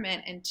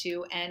environment and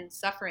to end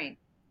suffering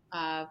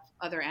of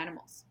other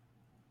animals.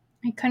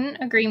 I couldn't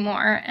agree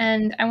more.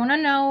 And I want to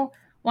know,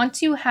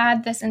 once you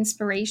had this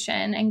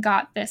inspiration and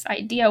got this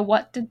idea,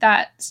 what did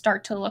that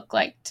start to look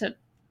like to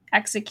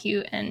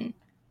execute and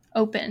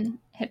open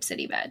Hip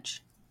City Veg?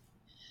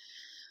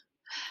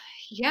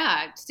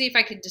 Yeah, see if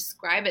I could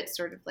describe it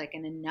sort of like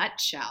in a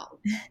nutshell.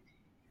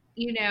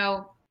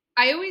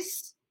 I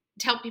always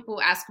tell people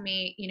who ask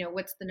me,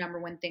 what's the number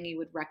one thing you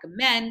would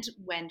recommend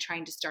when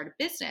trying to start a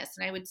business?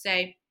 And I would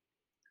say,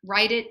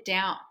 write it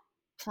down,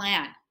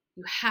 plan.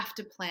 You have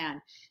to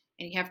plan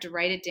and you have to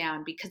write it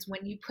down, because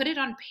when you put it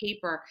on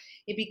paper,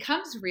 it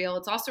becomes real.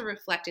 It's also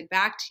reflected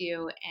back to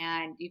you,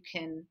 and you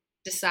can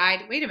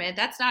decide, wait a minute,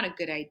 that's not a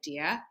good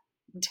idea.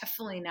 I'm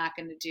definitely not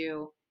going to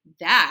do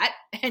that.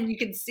 And you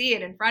can see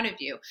it in front of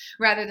you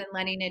rather than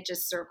letting it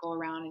just circle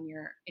around in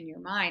your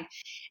mind.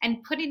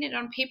 And putting it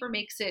on paper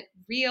makes it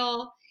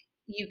real.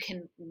 You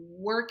can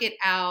work it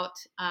out.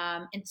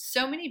 And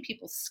so many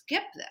people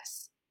skip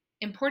this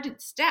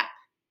important step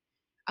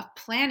of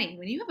planning.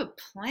 When you have a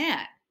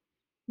plan,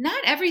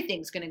 not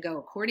everything's going to go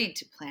according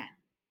to plan,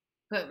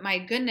 but my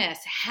goodness,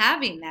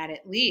 having that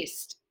at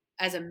least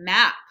as a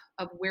map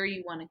of where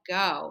you want to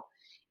go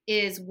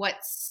is what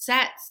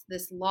sets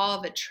this law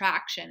of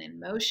attraction in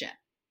motion.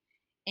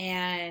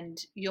 And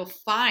you'll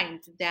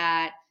find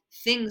that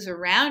things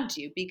around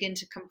you begin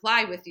to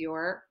comply with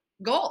your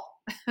goal.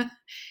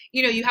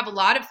 You have a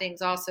lot of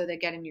things also that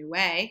get in your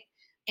way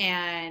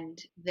and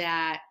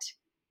that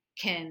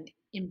can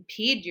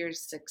impede your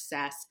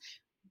success.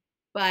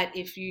 But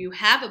if you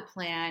have a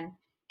plan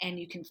and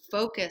you can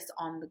focus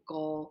on the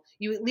goal,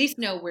 you at least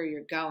know where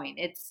you're going.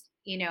 It's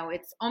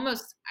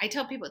almost, I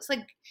tell people, it's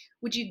like,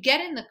 would you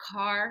get in the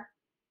car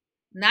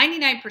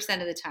 99%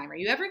 of the time? Are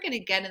you ever going to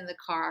get in the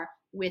car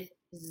with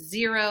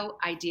zero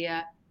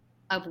idea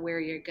of where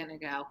you're going to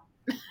go?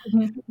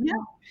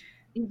 No,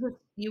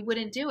 you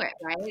wouldn't do it,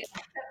 right?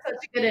 That's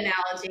such a good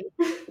analogy.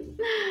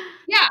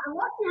 Yeah,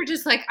 unless you were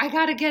just like, I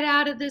got to get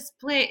out of this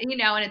place, and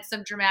it's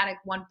some dramatic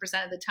 1%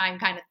 of the time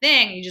kind of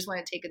thing. You just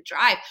want to take a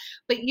drive.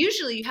 But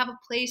usually you have a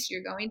place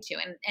you're going to.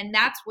 And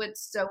that's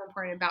what's so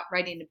important about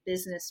writing a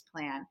business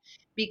plan,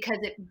 because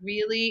it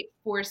really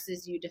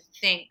forces you to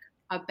think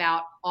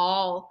about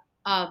all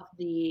of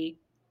the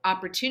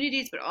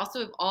opportunities, but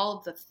also of all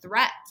of the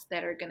threats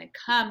that are going to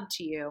come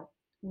to you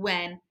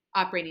when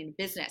operating a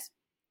business.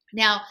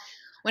 Now,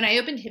 when I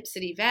opened Hip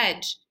City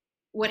Veg,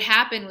 what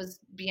happened was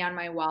beyond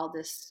my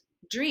wildest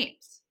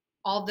dreams.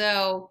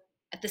 Although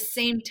at the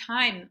same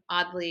time,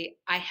 oddly,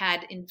 I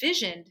had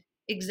envisioned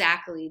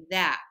exactly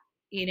that.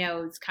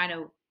 It's kind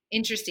of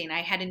interesting.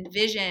 I had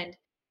envisioned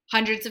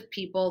hundreds of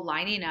people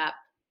lining up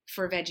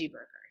for veggie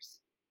burgers.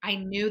 I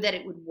knew that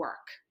it would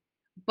work.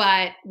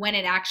 But when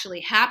it actually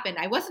happened,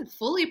 I wasn't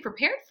fully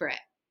prepared for it.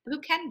 Who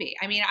can be?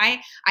 I mean,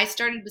 I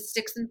started with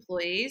 6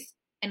 employees,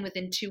 and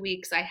within 2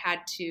 weeks, I had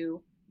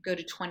to go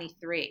to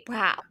 23.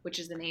 Wow. Which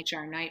is an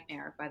HR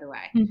nightmare, by the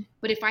way. Mm.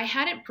 But if I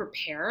hadn't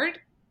prepared,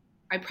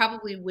 I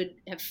probably would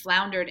have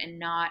floundered and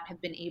not have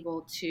been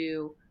able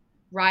to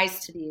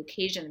rise to the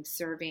occasion of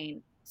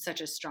serving such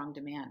a strong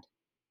demand.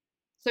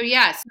 So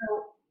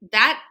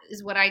that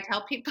is what I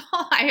tell people.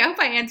 I hope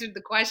I answered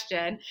the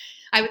question.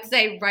 I would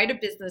say write a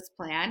business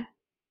plan,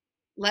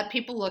 let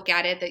people look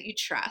at it that you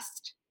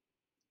trust,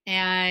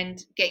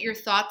 and get your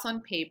thoughts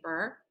on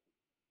paper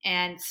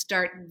and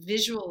start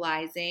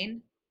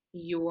visualizing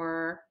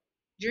your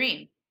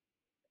dream.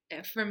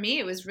 For me,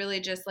 it was really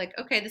just like,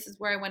 okay, this is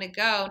where I want to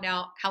go.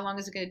 Now, how long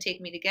is it going to take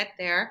me to get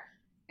there?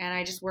 And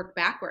I just worked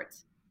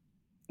backwards.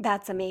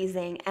 That's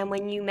amazing. And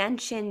when you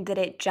mentioned that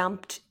it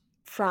jumped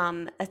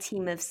from a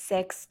team of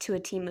 6 to a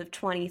team of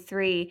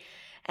 23,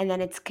 and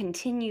then it's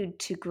continued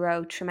to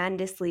grow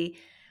tremendously,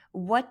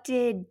 what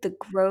did the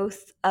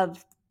growth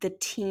of the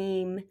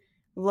team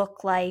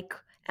look like,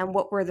 and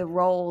what were the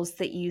roles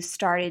that you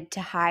started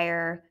to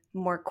hire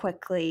more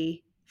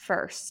quickly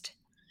first?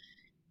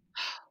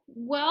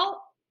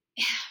 Well,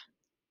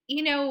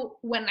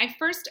 when I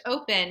first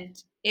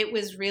opened, it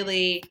was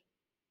really,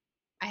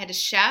 I had a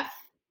chef,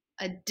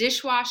 a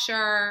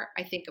dishwasher,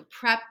 I think a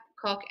prep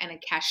cook, and a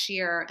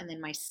cashier, and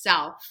then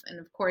myself. And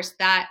of course,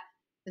 that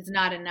is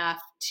not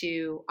enough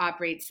to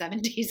operate 7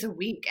 days a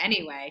week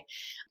anyway.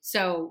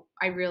 So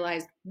I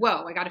realized,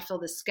 whoa, I got to fill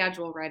this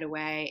schedule right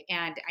away,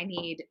 and I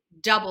need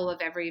double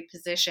of every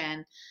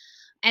position.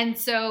 And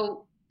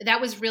so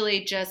that was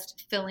really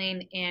just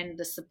filling in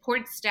the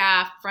support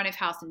staff, front of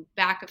house and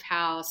back of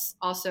house.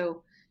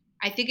 Also,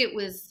 I think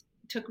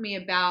took me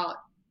about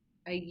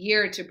a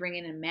year to bring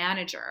in a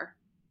manager.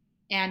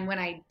 And when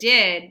I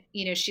did,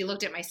 she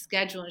looked at my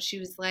schedule and she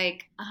was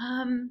like,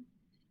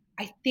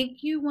 I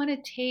think you want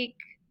to take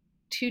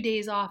 2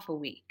 days off a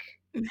week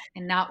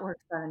and not work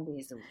 7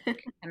 days a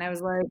week. And I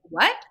was like,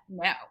 what?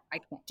 No, I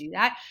can't do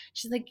that.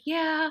 She's like,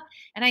 yeah.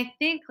 And I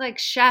think like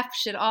chef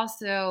should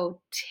also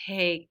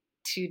take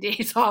 2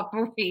 days off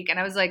a week. And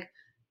I was like,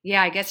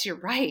 yeah, I guess you're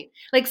right.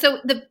 Like, so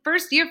the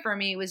first year for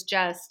me was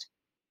just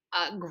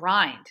a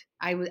grind.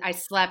 I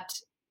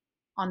slept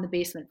on the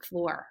basement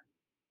floor,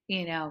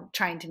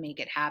 trying to make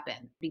it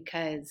happen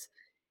because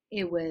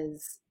it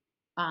was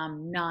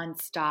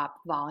nonstop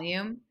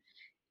volume,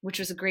 which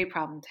was a great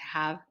problem to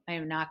have. I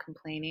am not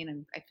complaining,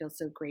 and I feel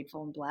so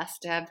grateful and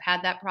blessed to have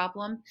had that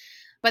problem.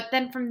 But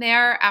then from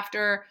there,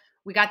 after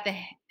we got the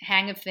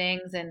hang of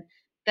things, and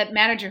that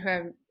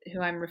manager who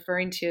I'm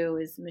referring to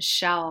is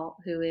Michelle,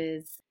 who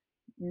is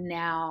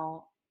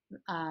now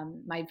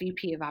my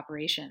VP of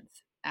operations,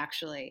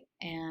 actually.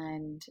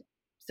 And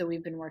so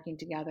we've been working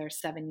together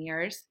 7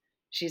 years.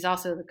 She's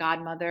also the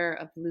godmother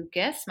of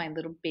Lucas, my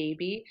little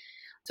baby.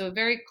 So a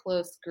very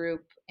close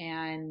group.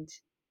 And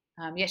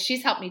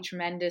she's helped me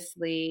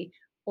tremendously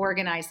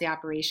organize the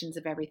operations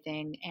of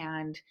everything.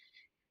 And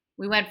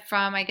we went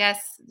from,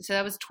 so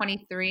that was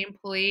 23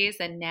 employees,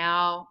 and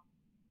now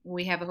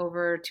we have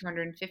over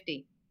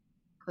 250,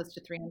 close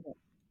to 300.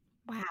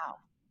 Wow.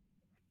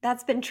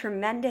 That's been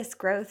tremendous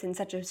growth in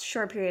such a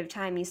short period of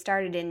time. You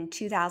started in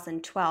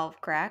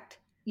 2012, correct?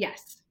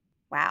 Yes.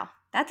 Wow,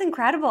 that's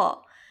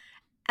incredible.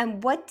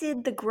 And what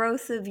did the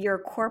growth of your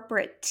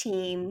corporate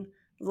team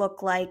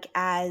look like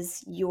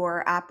as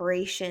your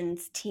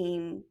operations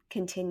team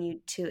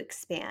continued to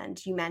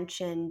expand? You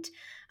mentioned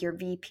your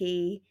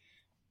VP.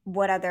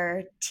 What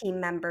other team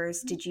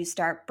members did you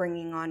start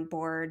bringing on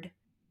board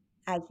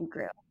as you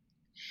grew?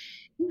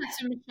 Yeah,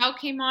 so Michelle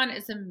came on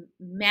as a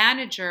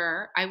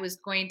manager. I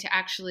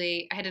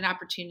had an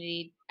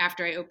opportunity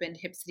after I opened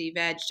Hip City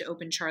Veg to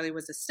open Charlie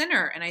Was a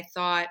Sinner, and I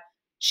thought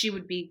she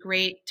would be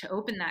great to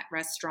open that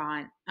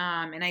restaurant.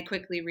 And I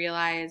quickly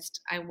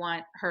realized I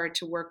want her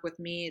to work with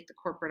me at the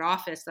corporate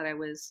office that I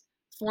was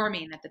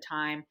forming at the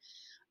time,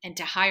 and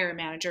to hire a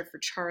manager for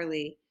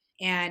Charlie.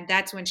 And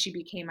that's when she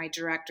became my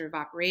director of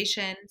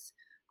operations.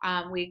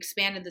 We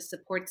expanded the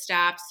support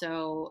staff.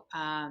 So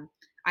I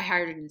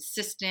hired an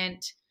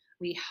assistant.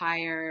 We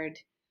hired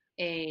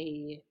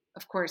a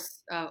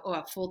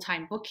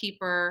full-time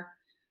bookkeeper.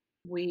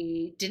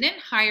 We didn't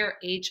hire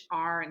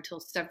HR until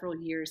several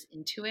years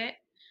into it.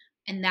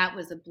 And that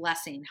was a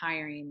blessing,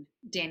 hiring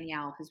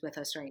Danielle, who's with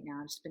us right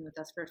now. She's been with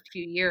us for a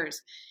few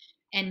years.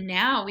 And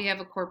now we have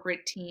a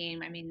corporate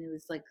team. I mean, it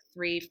was like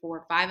 3,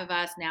 4, 5 of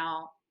us.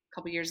 Now, a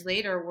couple years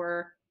later,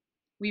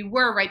 we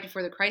were right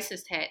before the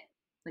crisis hit,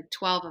 like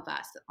 12 of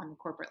us on the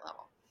corporate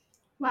level.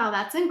 Wow,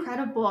 that's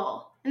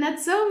incredible. And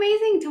that's so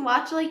amazing to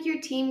watch like your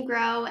team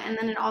grow. And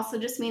then it also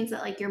just means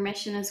that like your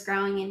mission is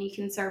growing and you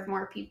can serve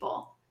more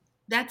people.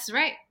 That's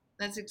right.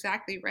 That's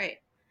exactly right.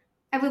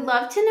 I would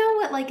love to know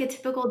what like a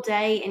typical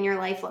day in your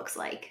life looks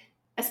like,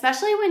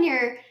 especially when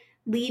you're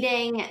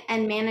leading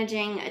and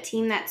managing a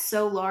team that's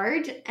so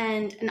large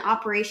and an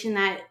operation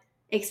that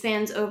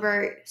expands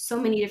over so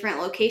many different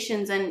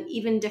locations and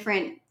even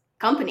different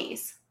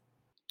companies.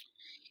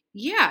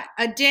 Yeah,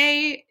 a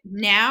day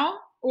now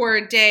or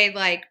a day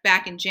like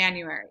back in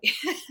January?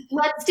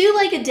 Let's do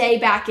like a day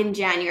back in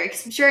January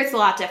because I'm sure it's a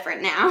lot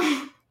different now.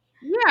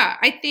 Yeah,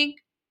 I think,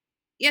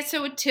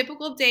 so a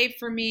typical day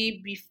for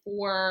me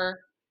before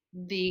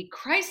the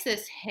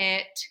crisis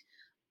hit,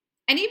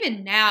 and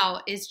even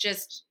now, is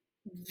just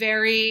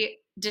very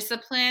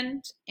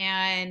disciplined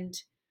and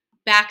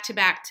back to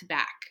back to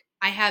back.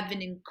 I have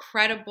an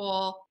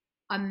incredible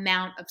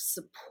amount of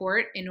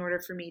support in order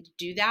for me to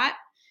do that.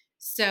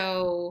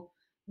 So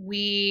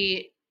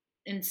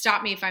and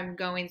stop me if I'm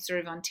going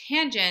sort of on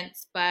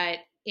tangents, but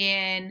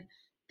in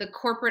the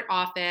corporate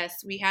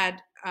office, we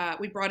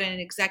brought in an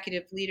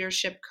executive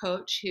leadership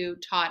coach who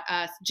taught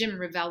us, Jim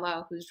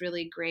Ravello, who's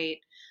really great.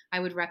 I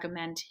would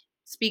recommend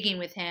speaking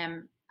with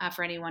him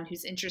for anyone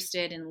who's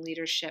interested in a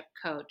leadership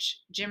coach.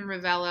 Jim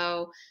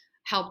Ravello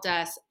helped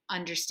us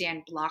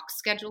understand block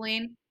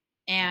scheduling.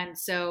 And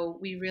so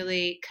we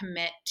really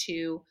commit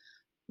to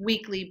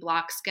weekly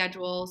block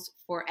schedules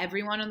for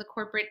everyone on the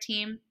corporate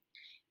team.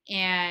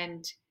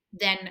 And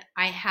then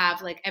I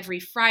have like every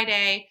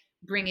Friday,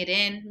 bring it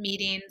in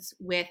meetings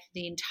with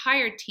the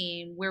entire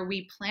team where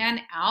we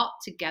plan out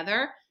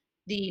together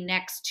the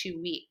next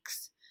 2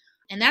 weeks.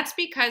 And that's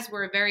because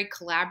we're a very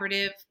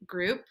collaborative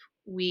group.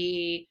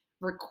 We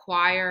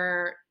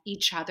require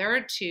each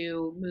other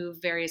to move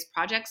various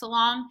projects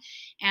along.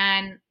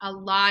 And a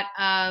lot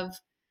of,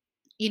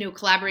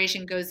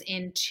 collaboration goes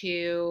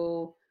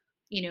into,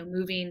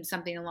 moving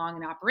something along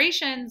in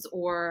operations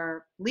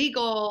or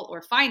legal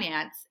or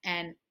finance.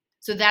 And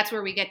so that's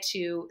where we get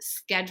to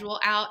schedule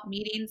out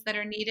meetings that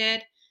are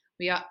needed.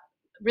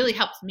 Really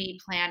helps me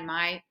plan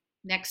my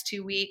next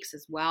 2 weeks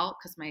as well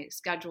because my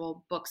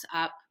schedule books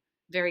up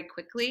very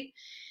quickly.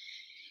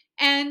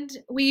 And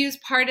we use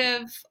part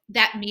of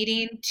that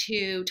meeting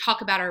to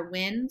talk about our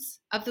wins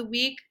of the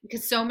week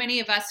because so many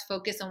of us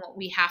focus on what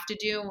we have to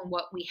do and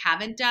what we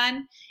haven't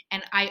done.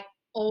 And I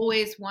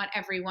always want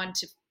everyone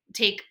to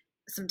take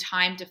some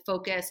time to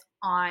focus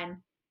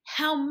on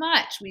how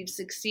much we've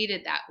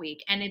succeeded that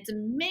week. And it's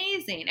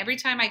amazing. Every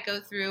time I go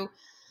through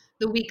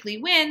the weekly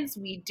wins,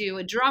 we do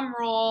a drum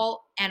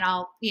roll and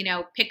I'll,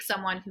 pick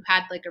someone who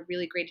had like a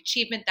really great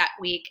achievement that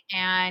week.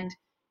 And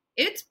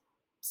it's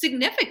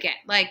significant.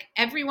 Like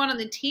everyone on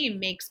the team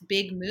makes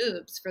big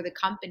moves for the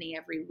company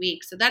every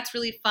week. So that's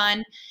really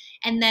fun.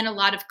 And then a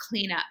lot of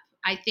cleanup.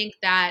 I think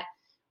that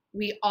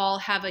we all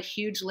have a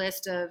huge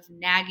list of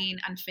nagging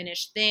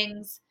unfinished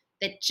things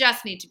that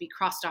just need to be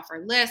crossed off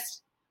our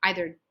list,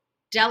 either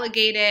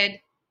delegated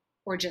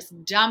or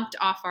just dumped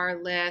off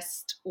our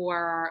list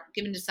or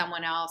given to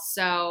someone else.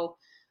 So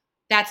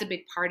that's a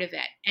big part of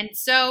it. And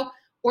so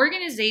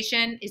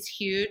organization is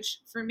huge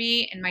for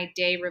me, and my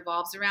day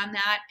revolves around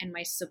that, and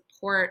my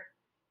support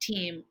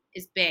team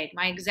is big.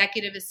 My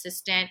executive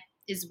assistant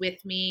is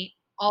with me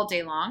all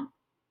day long,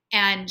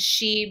 and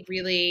she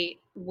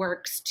really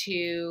works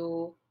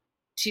to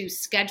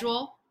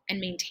schedule and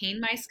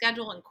maintain my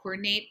schedule and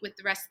coordinate with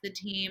the rest of the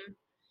team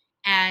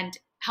and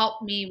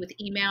help me with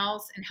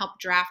emails and help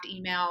draft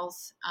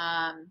emails.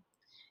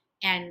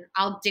 And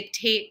I'll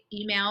dictate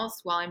emails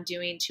while I'm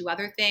doing 2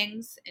 other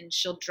things, and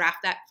she'll draft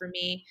that for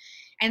me.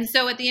 And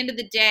so at the end of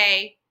the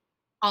day,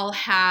 I'll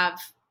have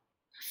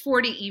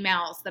 40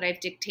 emails that I've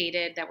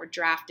dictated that were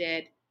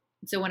drafted.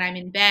 And so when I'm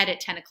in bed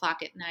at 10 o'clock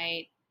at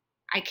night,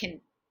 I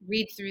can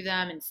read through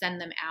them and send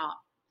them out.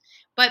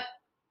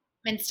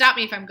 And stop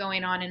me if I'm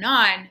going on and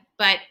on,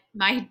 but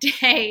my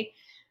day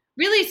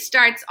really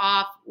starts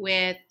off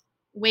with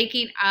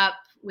waking up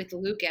with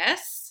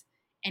Lucas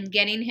and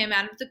getting him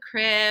out of the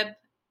crib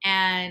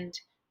and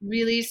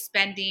really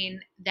spending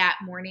that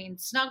morning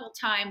snuggle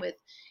time with,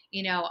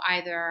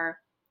 either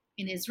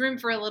in his room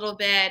for a little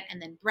bit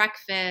and then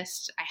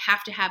breakfast. I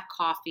have to have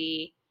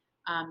coffee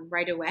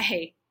right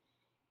away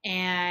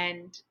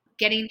and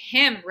getting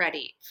him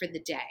ready for the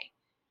day.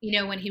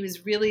 When he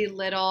was really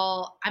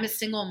little, I'm a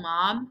single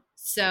mom,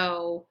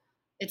 so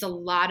it's a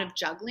lot of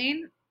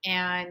juggling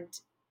and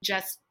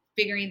just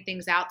figuring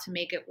things out to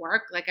make it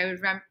work. Like I would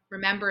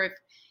remember if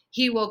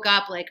he woke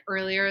up like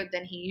earlier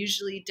than he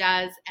usually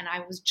does, and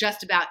I was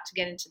just about to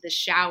get into the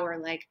shower,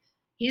 like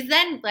he's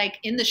then like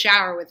in the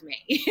shower with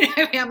me.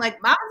 I'm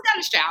like, Mama's got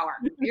a shower.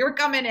 You're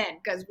coming in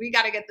because we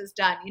got to get this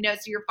done. So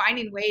you're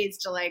finding ways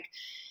to like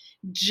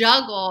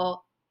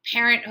juggle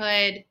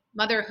parenthood,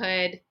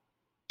 motherhood,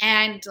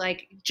 and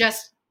like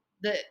just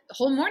the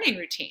whole morning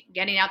routine,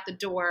 getting out the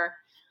door.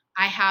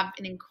 I have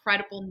an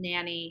incredible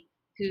nanny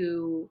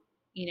who,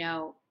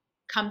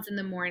 comes in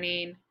the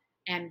morning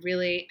and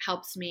really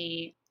helps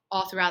me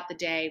all throughout the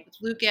day with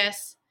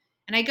Lucas.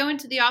 And I go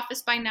into the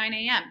office by 9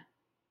 a.m.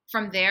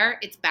 From there,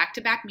 it's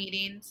back-to-back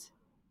meetings,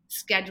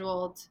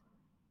 scheduled,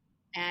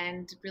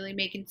 and really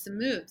making some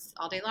moves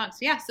all day long. So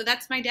yeah, so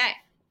that's my day.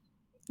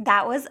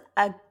 That was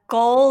a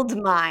gold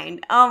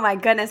mine. Oh my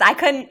goodness. I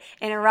couldn't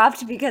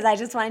interrupt because I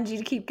just wanted you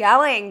to keep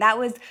going. That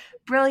was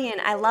brilliant.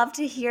 I love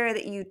to hear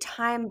that you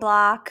time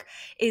block.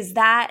 Is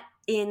that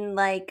in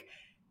like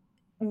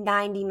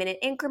 90-minute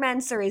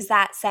increments, or is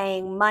that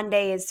saying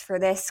Monday is for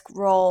this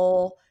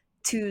role,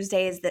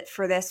 Tuesday is that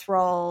for this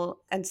role,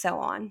 and so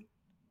on?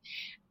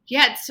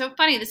 Yeah, it's so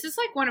funny. This is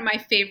like one of my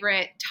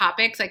favorite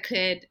topics. I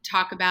could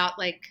talk about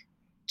like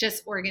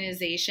just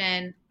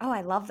organization. Oh,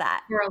 I love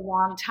that. For a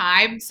long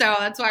time. So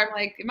that's why I'm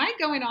like, am I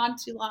going on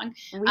too long?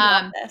 We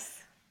love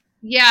this.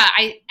 Yeah,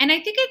 I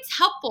think it's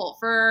helpful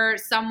for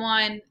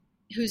someone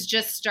who's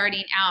just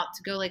starting out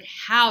to go like,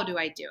 how do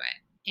I do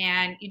it?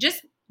 And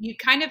you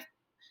kind of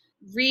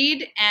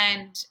read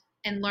and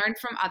learn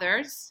from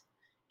others,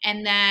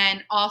 and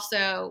then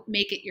also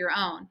make it your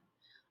own.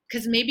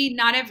 Because maybe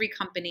not every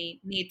company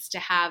needs to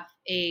have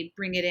a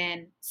bring it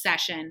in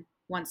session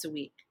once a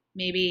week.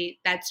 Maybe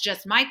that's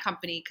just my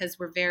company because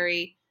we're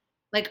very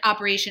like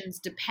operations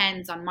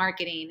depends on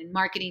marketing and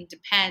marketing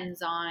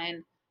depends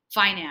on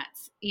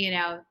finance,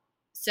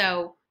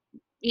 So,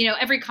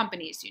 every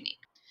company is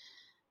unique.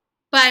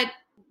 But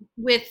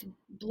with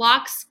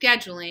block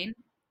scheduling,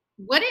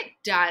 what it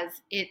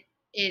does, it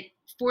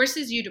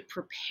forces you to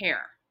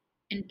prepare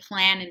and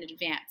plan in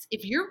advance.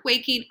 If you're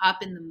waking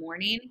up in the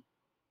morning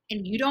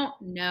and you don't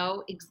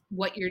know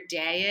what your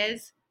day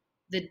is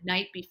the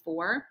night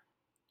before,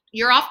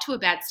 you're off to a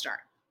bad start.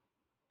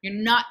 You're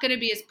not going to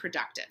be as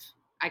productive.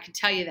 I can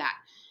tell you that.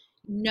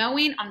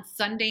 Knowing on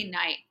Sunday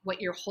night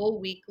what your whole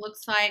week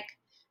looks like,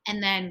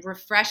 and then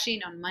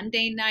refreshing on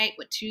Monday night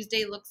what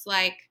Tuesday looks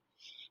like,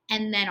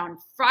 and then on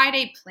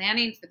Friday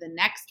planning for the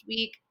next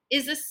week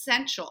is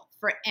essential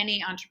for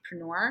any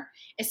entrepreneur,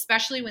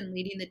 especially when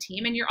leading the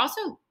team. And you're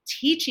also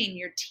teaching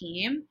your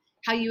team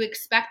how you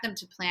expect them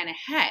to plan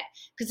ahead.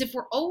 Because if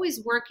we're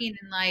always working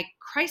in like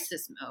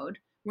crisis mode,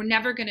 we're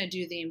never going to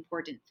do the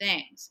important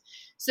things.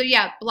 So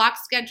yeah, block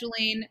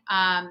scheduling.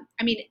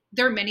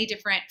 There are many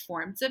different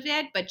forms of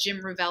it, but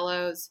Jim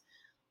Ravello's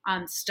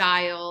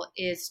style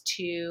is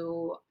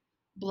to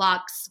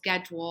block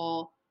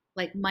schedule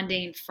like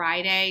Monday and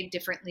Friday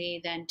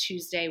differently than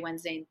Tuesday,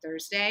 Wednesday, and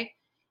Thursday.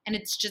 And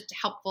it's just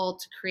helpful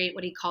to create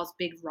what he calls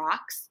big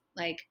rocks.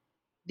 Like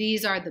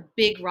these are the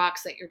big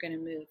rocks that you're going to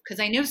move. Because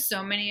I know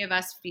so many of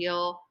us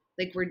feel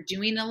like we're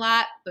doing a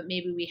lot, but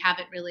maybe we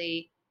haven't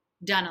really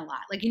done a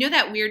lot. Like,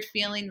 that weird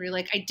feeling where you're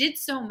like, I did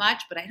so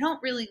much, but I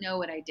don't really know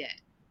what I did.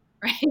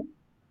 Right?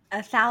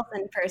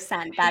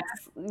 1,000%.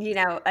 That's,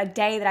 a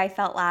day that I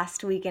felt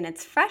last week, and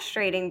it's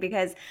frustrating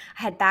because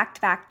I had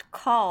back-to-back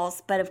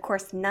calls, but of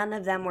course none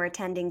of them were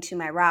attending to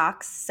my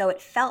rocks. So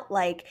it felt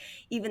like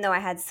even though I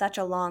had such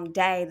a long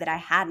day that I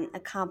hadn't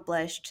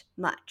accomplished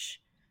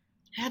much.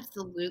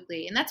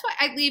 Absolutely. And that's why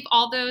I leave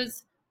all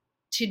those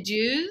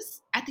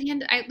to-dos at the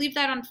end. I leave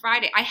that on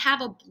Friday. I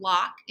have a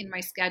block in my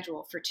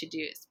schedule for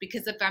to-dos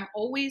because if I'm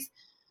always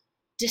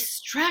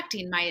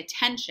distracting my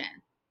attention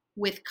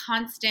with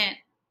constant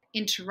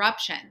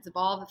interruptions of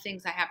all the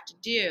things I have to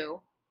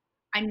do,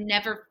 I'm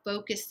never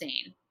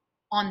focusing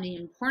on the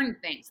important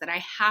things that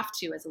I have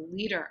to, as a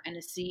leader and a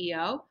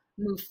CEO,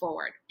 move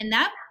forward. And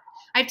that,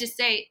 I have to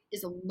say,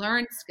 is a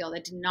learned skill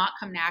that did not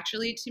come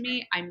naturally to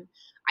me. I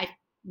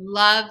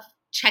love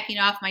checking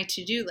off my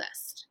to-do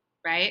list,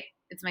 right?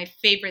 It's my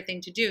favorite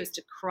thing to do is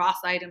to cross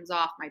items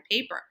off my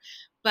paper.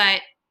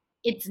 But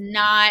it's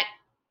not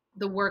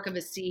the work of a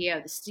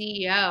CEO. The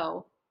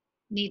CEO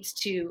needs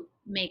to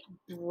make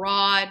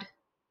broad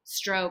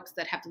strokes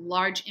that have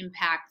large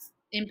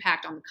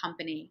impact on the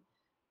company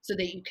so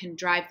that you can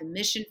drive the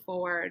mission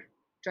forward,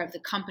 drive the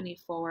company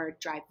forward,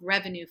 drive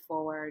revenue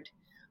forward,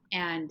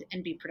 and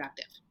be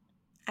productive.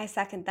 I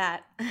second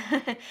that.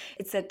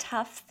 It's a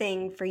tough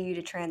thing for you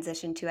to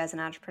transition to as an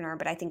entrepreneur,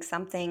 but I think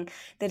something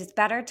that is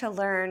better to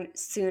learn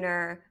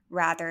sooner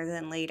rather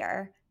than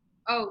later.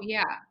 Oh,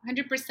 yeah,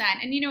 100%.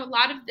 And, a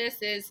lot of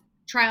this is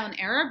trial and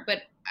error,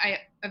 but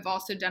I've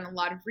also done a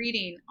lot of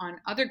reading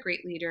on other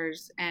great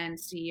leaders and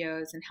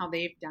CEOs and how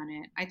they've done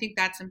it. I think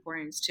that's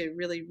important, is to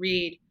really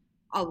read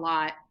a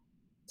lot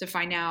to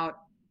find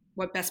out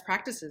what best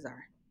practices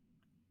are.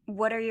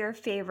 What are your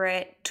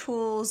favorite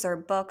tools or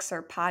books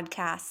or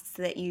podcasts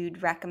that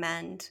you'd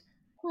recommend?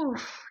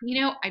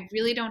 I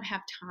really don't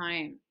have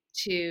time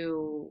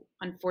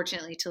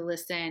unfortunately, to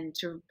listen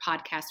to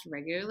podcasts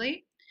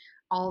regularly.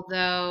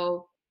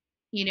 Although,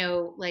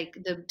 like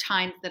the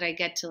times that I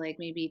get to like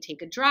maybe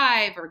take a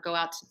drive or go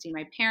out to see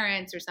my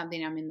parents or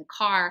something, I'm in the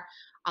car,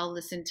 I'll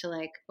listen to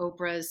like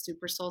Oprah's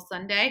Super Soul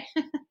Sunday.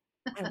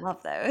 I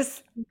love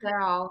those.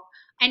 So,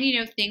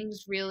 and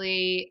things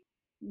really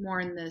more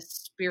in the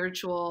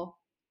spiritual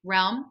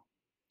realm.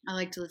 I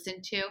like to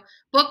listen to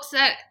books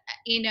that,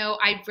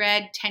 I've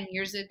read 10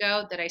 years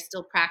ago that I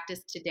still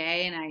practice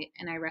today,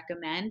 and I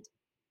recommend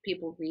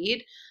people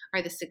read,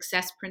 are The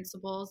Success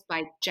Principles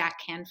by Jack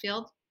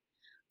Canfield,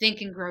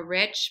 Think and Grow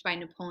Rich by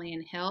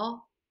Napoleon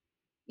Hill.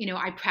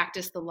 I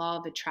practice the law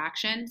of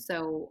attraction,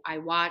 so I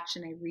watch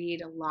and I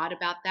read a lot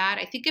about that.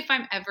 I think if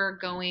I'm ever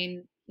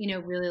going,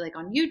 really like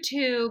on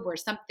YouTube or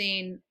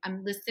something,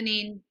 I'm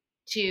listening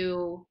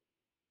to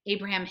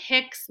Abraham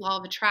Hicks, Law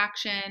of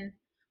Attraction,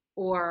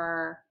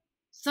 or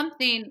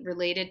something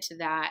related to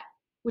that,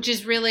 which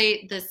is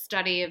really the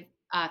study of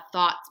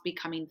thoughts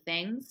becoming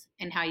things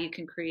and how you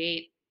can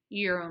create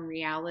your own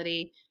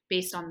reality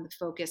based on the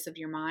focus of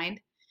your mind.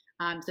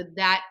 So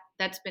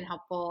that's been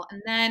helpful.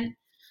 And then,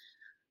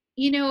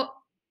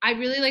 I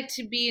really like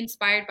to be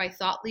inspired by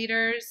thought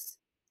leaders.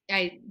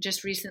 I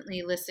just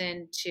recently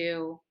listened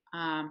to,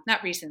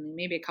 not recently,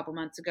 maybe a couple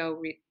months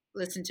ago,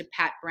 listened to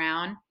Pat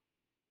Brown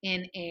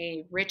in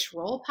a Rich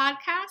Roll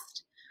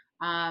podcast.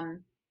 I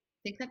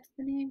think that's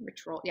the name,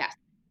 Rich Roll. Yes.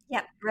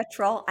 Yep, Rich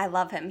Roll. I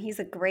love him. He's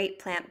a great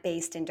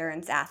plant-based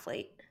endurance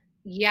athlete.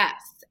 Yes.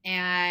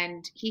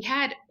 And he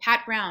had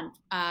Pat Brown,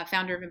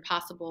 founder of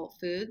Impossible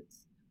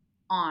Foods,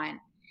 on.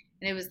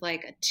 And it was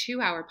like a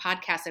 2-hour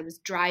podcast. I was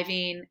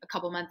driving a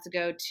couple months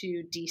ago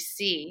to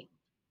DC,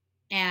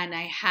 and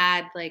I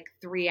had like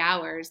 3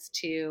 hours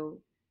to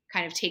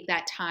kind of take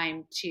that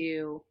time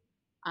to,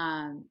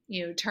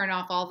 turn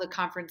off all the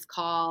conference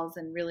calls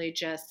and really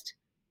just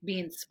be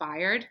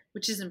inspired,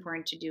 which is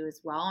important to do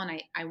as well.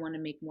 And I want to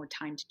make more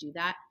time to do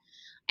that.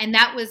 And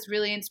that was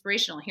really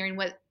inspirational, hearing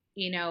what,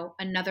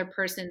 another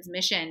person's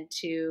mission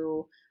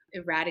to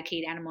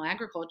eradicate animal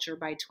agriculture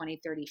by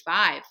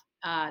 2035.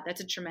 That's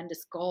a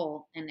tremendous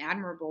goal and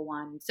admirable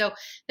one. So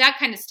that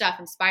kind of stuff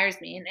inspires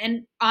me.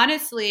 And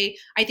honestly,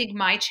 I think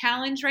my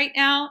challenge right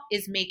now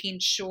is making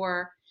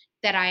sure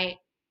that I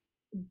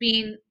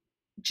being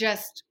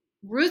just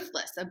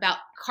ruthless about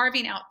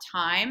carving out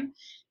time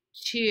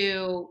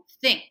to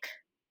think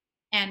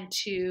and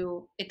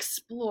to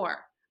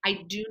explore.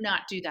 I do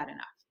not do that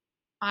enough.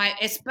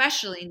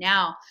 Especially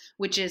now,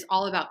 which is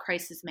all about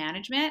crisis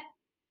management,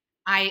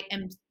 I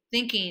am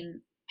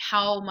thinking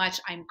how much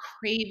I'm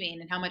craving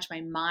and how much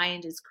my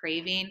mind is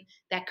craving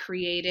that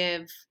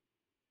creative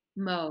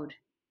mode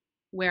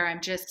where I'm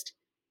just,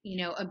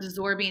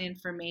 absorbing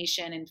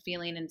information and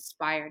feeling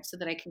inspired so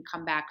that I can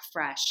come back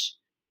fresh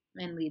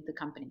and lead the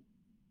company.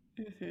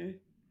 Mm-hmm.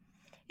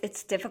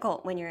 It's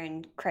difficult when you're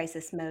in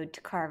crisis mode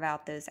to carve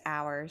out those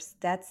hours.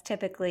 That's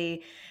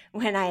typically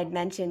when I had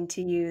mentioned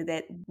to you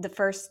that the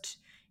first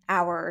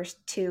hour or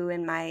two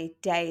in my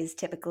day is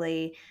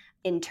typically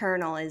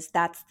internal, is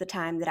that's the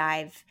time that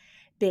I've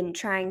been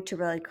trying to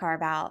really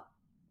carve out,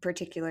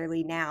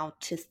 particularly now,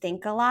 to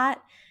think a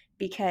lot,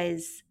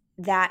 because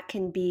that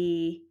can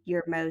be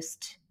your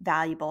most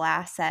valuable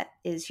asset,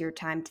 is your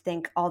time to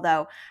think.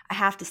 Although I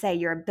have to say,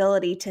 your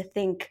ability to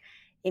think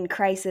in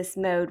crisis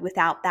mode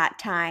without that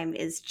time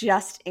is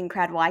just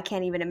incredible. I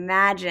can't even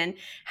imagine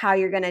how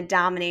you're going to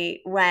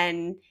dominate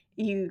when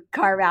you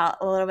carve out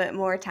a little bit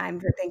more time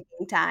for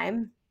thinking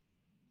time.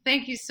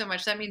 Thank you so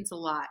much. That means a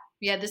lot.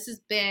 Yeah, this has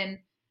been,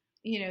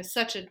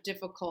 such a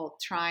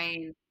difficult,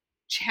 trying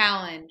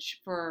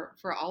challenge for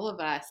all of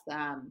us.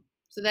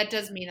 So that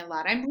does mean a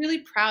lot. I'm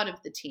really proud of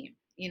the team.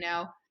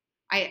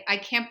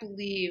 I can't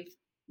believe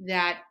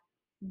that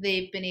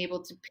they've been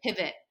able to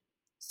pivot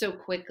so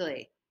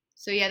quickly.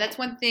 So yeah, that's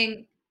one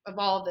thing of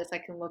all of this I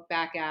can look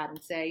back at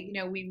and say,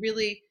 we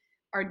really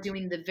are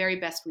doing the very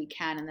best we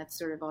can, and that's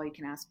sort of all you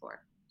can ask for.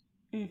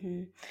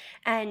 Mm-hmm.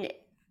 And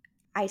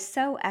I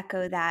so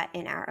echo that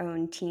in our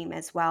own team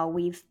as well.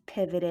 We've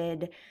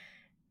pivoted.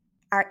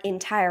 Our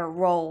entire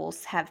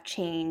roles have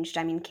changed.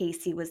 I mean,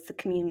 Casey was the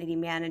community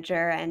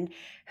manager, and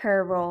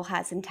her role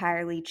has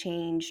entirely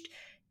changed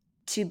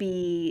to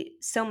be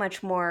so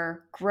much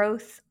more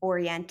growth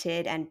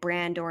oriented and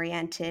brand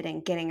oriented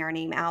and getting our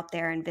name out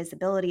there and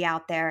visibility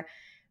out there,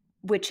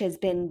 which has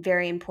been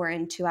very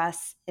important to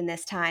us in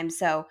this time.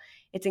 So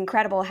it's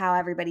incredible how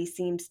everybody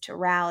seems to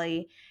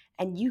rally.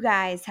 And you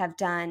guys have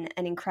done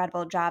an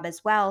incredible job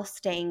as well,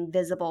 staying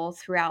visible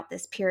throughout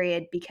this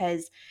period,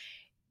 because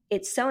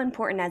it's so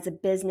important as a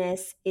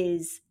business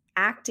is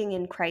acting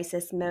in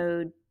crisis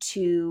mode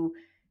to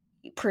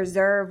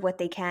preserve what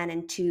they can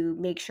and to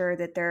make sure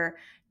that they're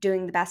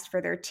doing the best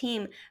for their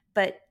team,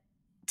 but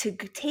to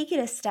take it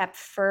a step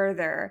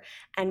further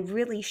and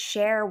really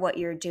share what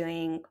you're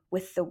doing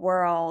with the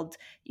world,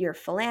 your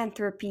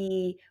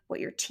philanthropy, what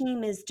your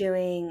team is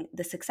doing,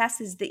 the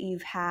successes that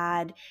you've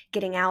had,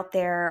 getting out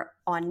there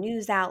on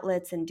news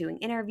outlets and doing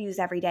interviews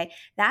every day.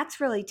 That's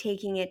really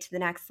taking it to the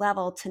next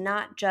level, to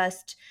not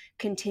just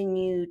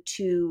continue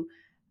to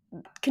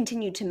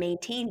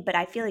maintain, but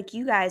I feel like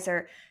you guys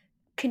are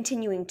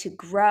continuing to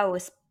grow,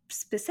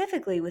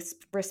 specifically with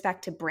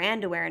respect to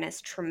brand awareness,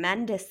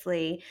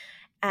 tremendously.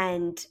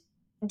 And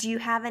do you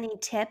have any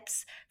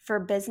tips for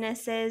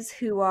businesses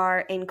who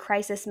are in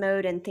crisis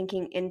mode and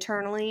thinking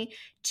internally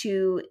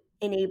to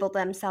enable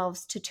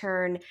themselves to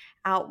turn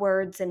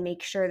outwards and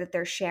make sure that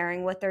they're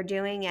sharing what they're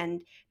doing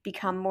and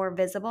become more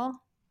visible?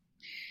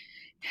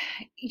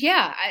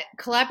 Yeah,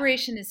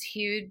 collaboration is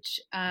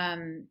huge,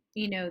 and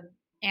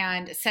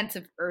a sense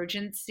of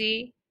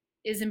urgency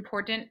is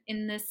important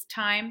in this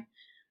time.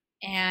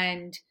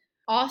 And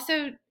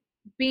also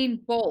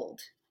being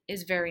bold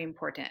is very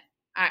important.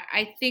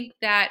 I think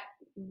that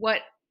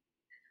what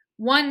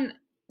one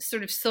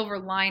sort of silver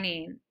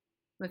lining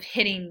of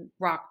hitting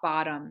rock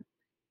bottom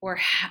or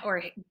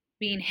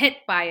being hit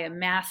by a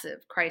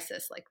massive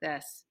crisis like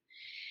this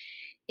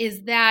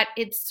is that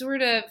it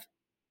sort of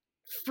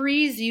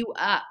frees you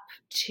up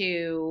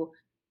to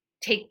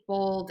take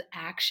bold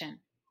action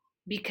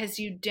because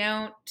you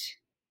don't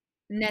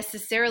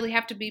necessarily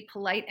have to be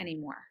polite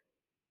anymore.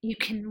 You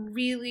can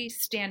really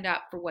stand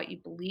up for what you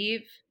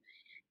believe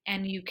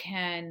and you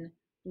can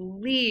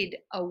lead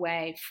a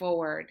way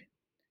forward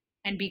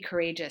and be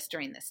courageous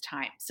during this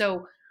time.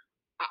 So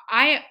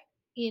I,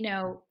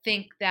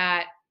 think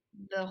that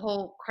the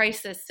whole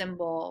crisis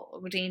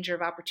symbol, danger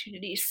of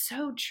opportunity, is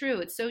so true.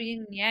 It's so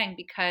yin and yang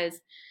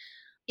because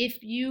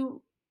if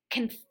you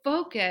can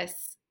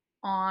focus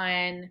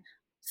on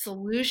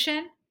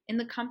solution in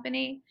the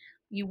company,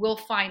 you will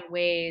find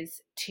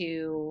ways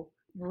to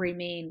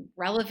remain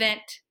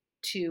relevant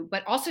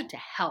but also to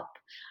help.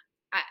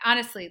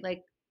 Honestly,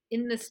 like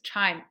in this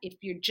time, if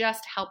you're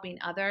just helping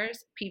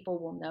others, people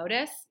will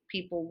notice.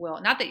 People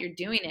will, not that you're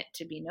doing it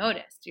to be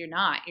noticed. You're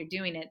not. You're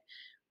doing it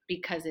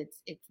because it's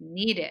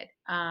needed.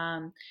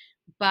 But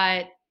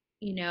I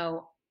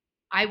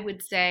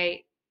would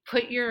say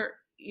put your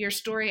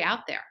story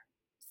out there.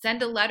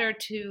 Send a letter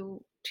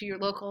to your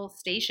local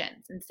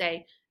stations and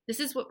say, this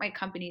is what my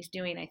company's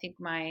doing. I think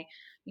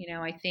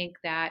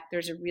that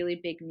there's a really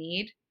big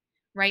need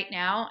right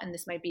now, and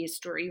this might be a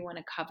story you want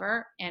to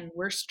cover. And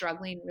we're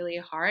struggling really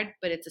hard,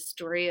 but it's a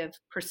story of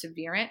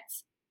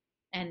perseverance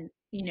and,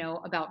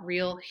 about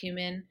real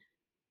human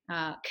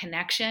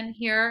connection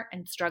here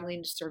and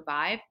struggling to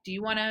survive. Do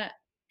you want to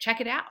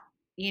check it out?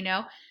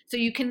 So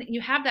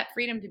you have that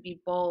freedom to be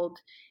bold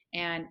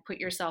and put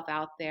yourself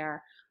out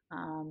there.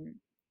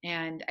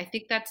 And I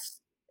think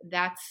that's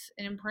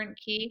an important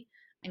key.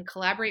 And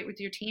collaborate with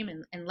your team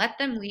and let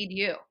them lead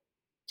you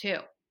too.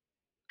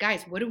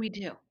 Guys, what do we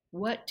do?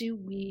 What do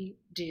we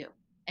do?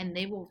 And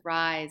they will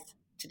rise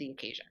to the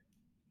occasion.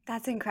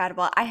 That's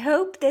incredible. I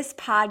hope this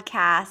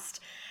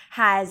podcast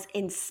has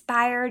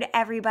inspired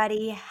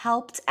everybody,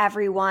 helped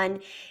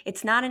everyone.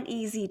 It's not an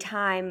easy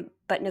time,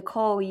 but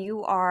Nicole,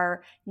 you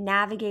are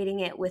navigating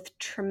it with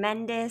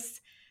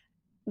tremendous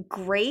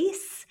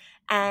grace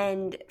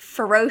and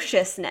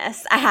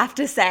ferociousness, I have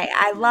to say.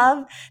 I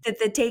love that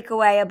the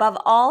takeaway above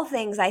all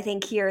things, I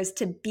think, here is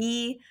to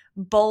be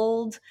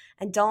bold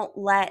and don't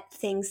let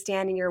things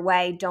stand in your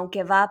way. Don't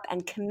give up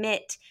and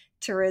commit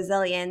to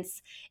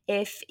resilience.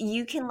 If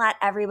you can let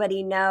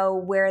everybody know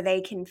where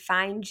they can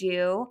find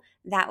you,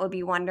 that would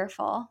be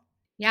wonderful.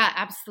 Yeah,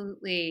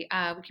 absolutely.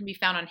 We can be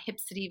found on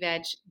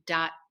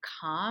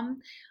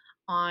hipcityveg.com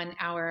on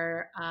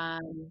our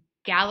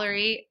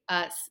gallery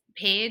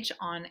page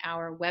on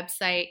our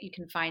website. You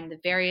can find the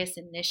various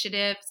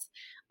initiatives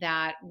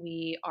that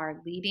we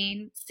are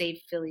leading.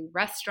 Save Philly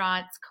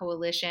Restaurants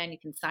Coalition. You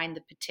can sign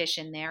the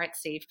petition there at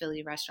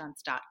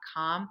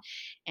savephillyrestaurants.com.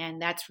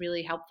 And that's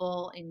really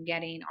helpful in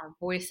getting our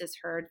voices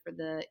heard for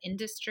the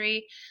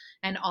industry.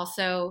 And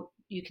also,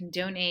 you can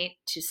donate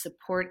to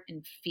Support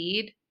and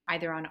Feed,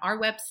 either on our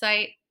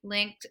website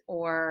linked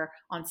or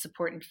on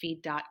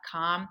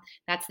supportandfeed.com.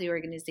 That's the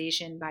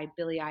organization by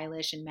Billie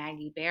Eilish and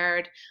Maggie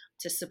Baird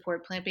to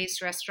support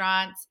plant-based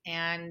restaurants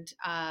and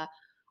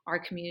our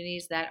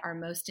communities that are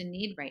most in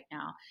need right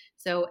now.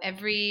 So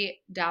every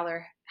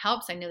dollar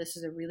helps. I know this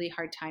is a really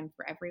hard time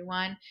for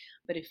everyone,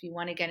 but if you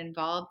want to get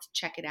involved,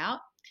 check it out.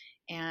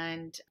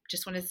 And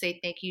just want to say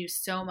thank you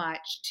so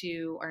much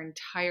to our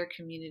entire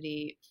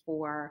community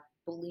for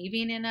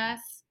believing in us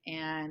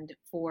and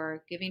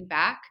for giving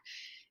back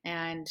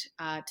and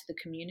to the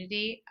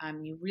community.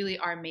 You really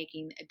are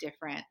making a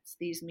difference.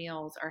 These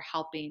meals are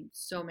helping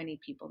so many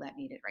people that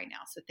need it right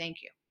now. So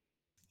thank you.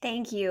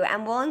 Thank you.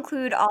 And we'll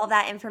include all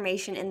that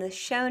information in the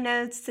show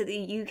notes so that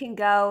you can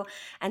go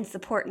and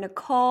support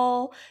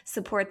Nicole,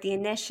 support the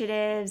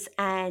initiatives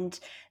and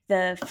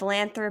the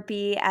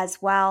philanthropy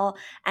as well.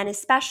 And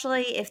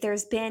especially if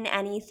there's been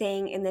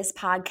anything in this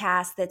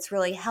podcast that's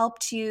really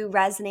helped you,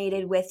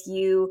 resonated with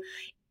you,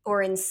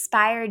 or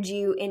inspired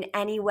you in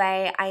any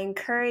way, I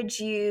encourage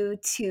you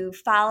to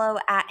follow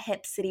at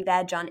Hip City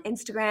Veg on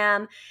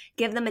Instagram,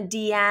 give them a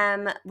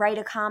DM, write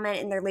a comment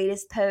in their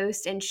latest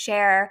post, and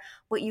share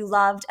what you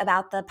loved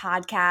about the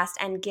podcast,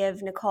 and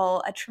give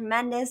Nicole a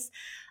tremendous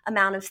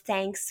amount of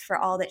thanks for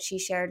all that she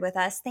shared with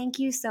us. Thank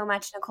you so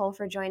much, Nicole,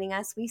 for joining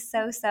us. We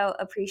so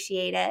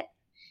appreciate it.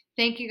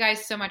 Thank you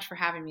guys so much for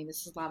having me.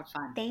 This is a lot of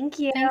fun. Thank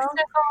you. Thanks,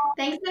 Nicole.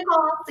 Thanks,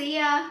 Nicole. See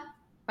ya.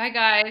 Bye,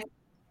 guys.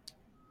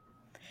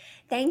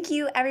 Thank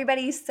you,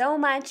 everybody, so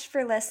much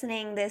for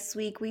listening this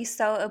week. We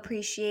so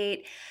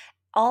appreciate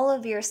all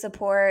of your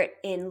support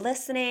in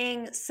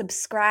listening,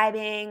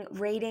 subscribing,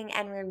 rating,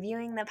 and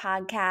reviewing the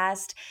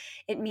podcast.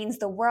 It means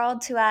the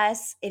world to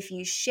us. If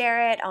you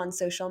share it on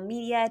social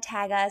media,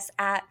 tag us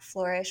at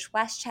Flourish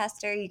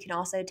Westchester. You can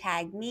also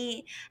tag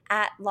me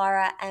at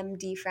Laura M.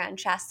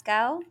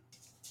 DiFrancesco.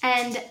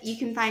 And you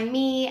can find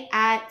me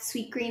at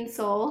Sweet Green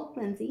Soul,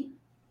 Lindsay.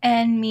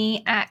 And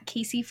me at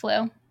Casey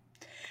Flo.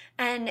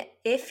 And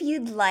if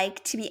you'd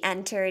like to be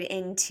entered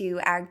into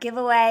our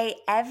giveaway,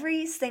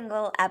 every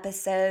single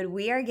episode,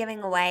 we are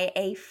giving away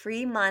a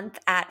free month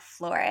at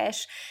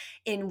Flourish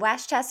in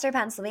Westchester,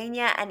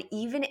 Pennsylvania. And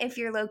even if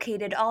you're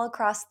located all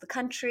across the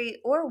country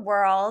or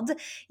world,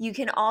 you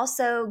can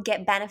also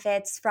get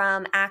benefits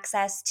from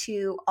access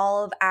to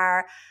all of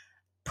our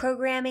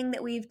programming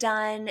that we've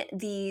done,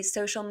 the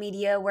social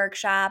media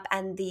workshop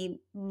and the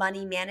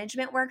money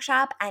management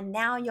workshop. And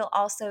now you'll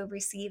also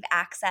receive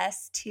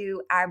access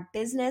to our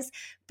business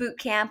boot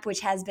camp, which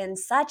has been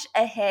such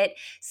a hit.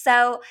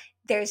 So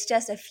there's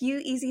just a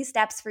few easy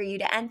steps for you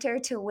to enter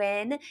to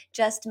win.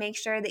 Just make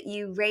sure that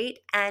you rate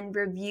and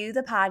review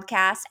the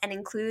podcast and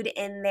include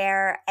in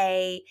there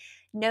a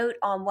note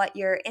on what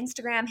your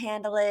Instagram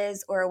handle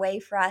is or a way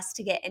for us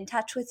to get in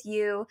touch with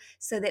you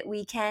so that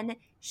we can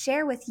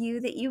share with you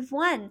that you've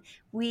won.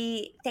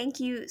 We thank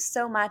you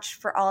so much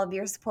for all of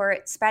your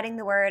support. Spreading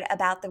the word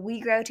about the We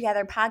Grow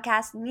Together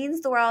podcast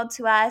means the world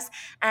to us,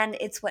 and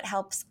it's what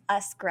helps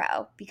us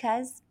grow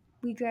because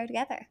we grow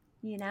together,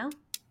 you know?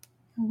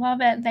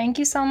 Love it. Thank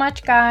you so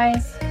much,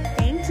 guys.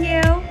 Thank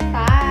you.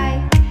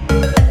 Bye.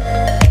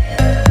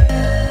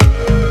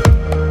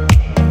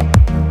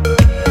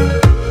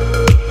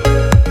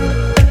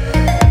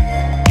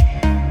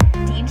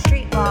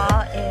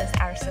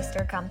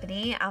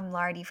 Company. I'm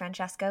Laura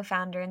DiFrancesco,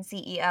 founder and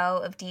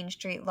CEO of Dean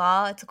Street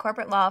Law. It's a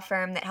corporate law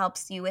firm that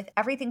helps you with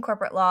everything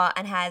corporate law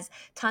and has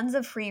tons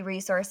of free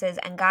resources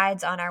and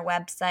guides on our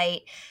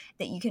website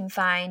that you can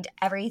find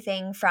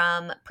everything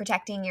from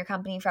protecting your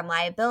company from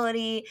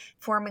liability,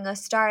 forming a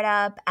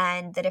startup,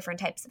 and the different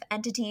types of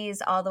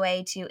entities, all the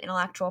way to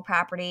intellectual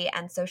property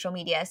and social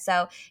media.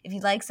 So if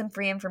you'd like some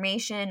free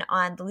information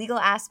on the legal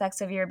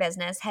aspects of your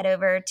business, head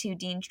over to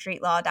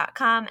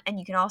deanstreetlaw.com, and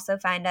you can also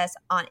find us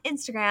on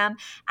Instagram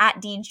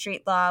at Dean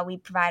Street Law. We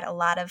provide a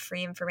lot of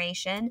free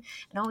information,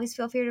 and always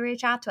feel free to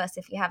reach out to us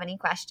if you have any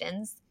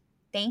questions.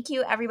 Thank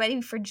you,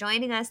 everybody, for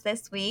joining us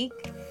this week.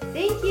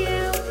 Thank you.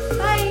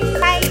 Bye.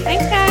 Bye.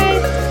 Thanks, guys.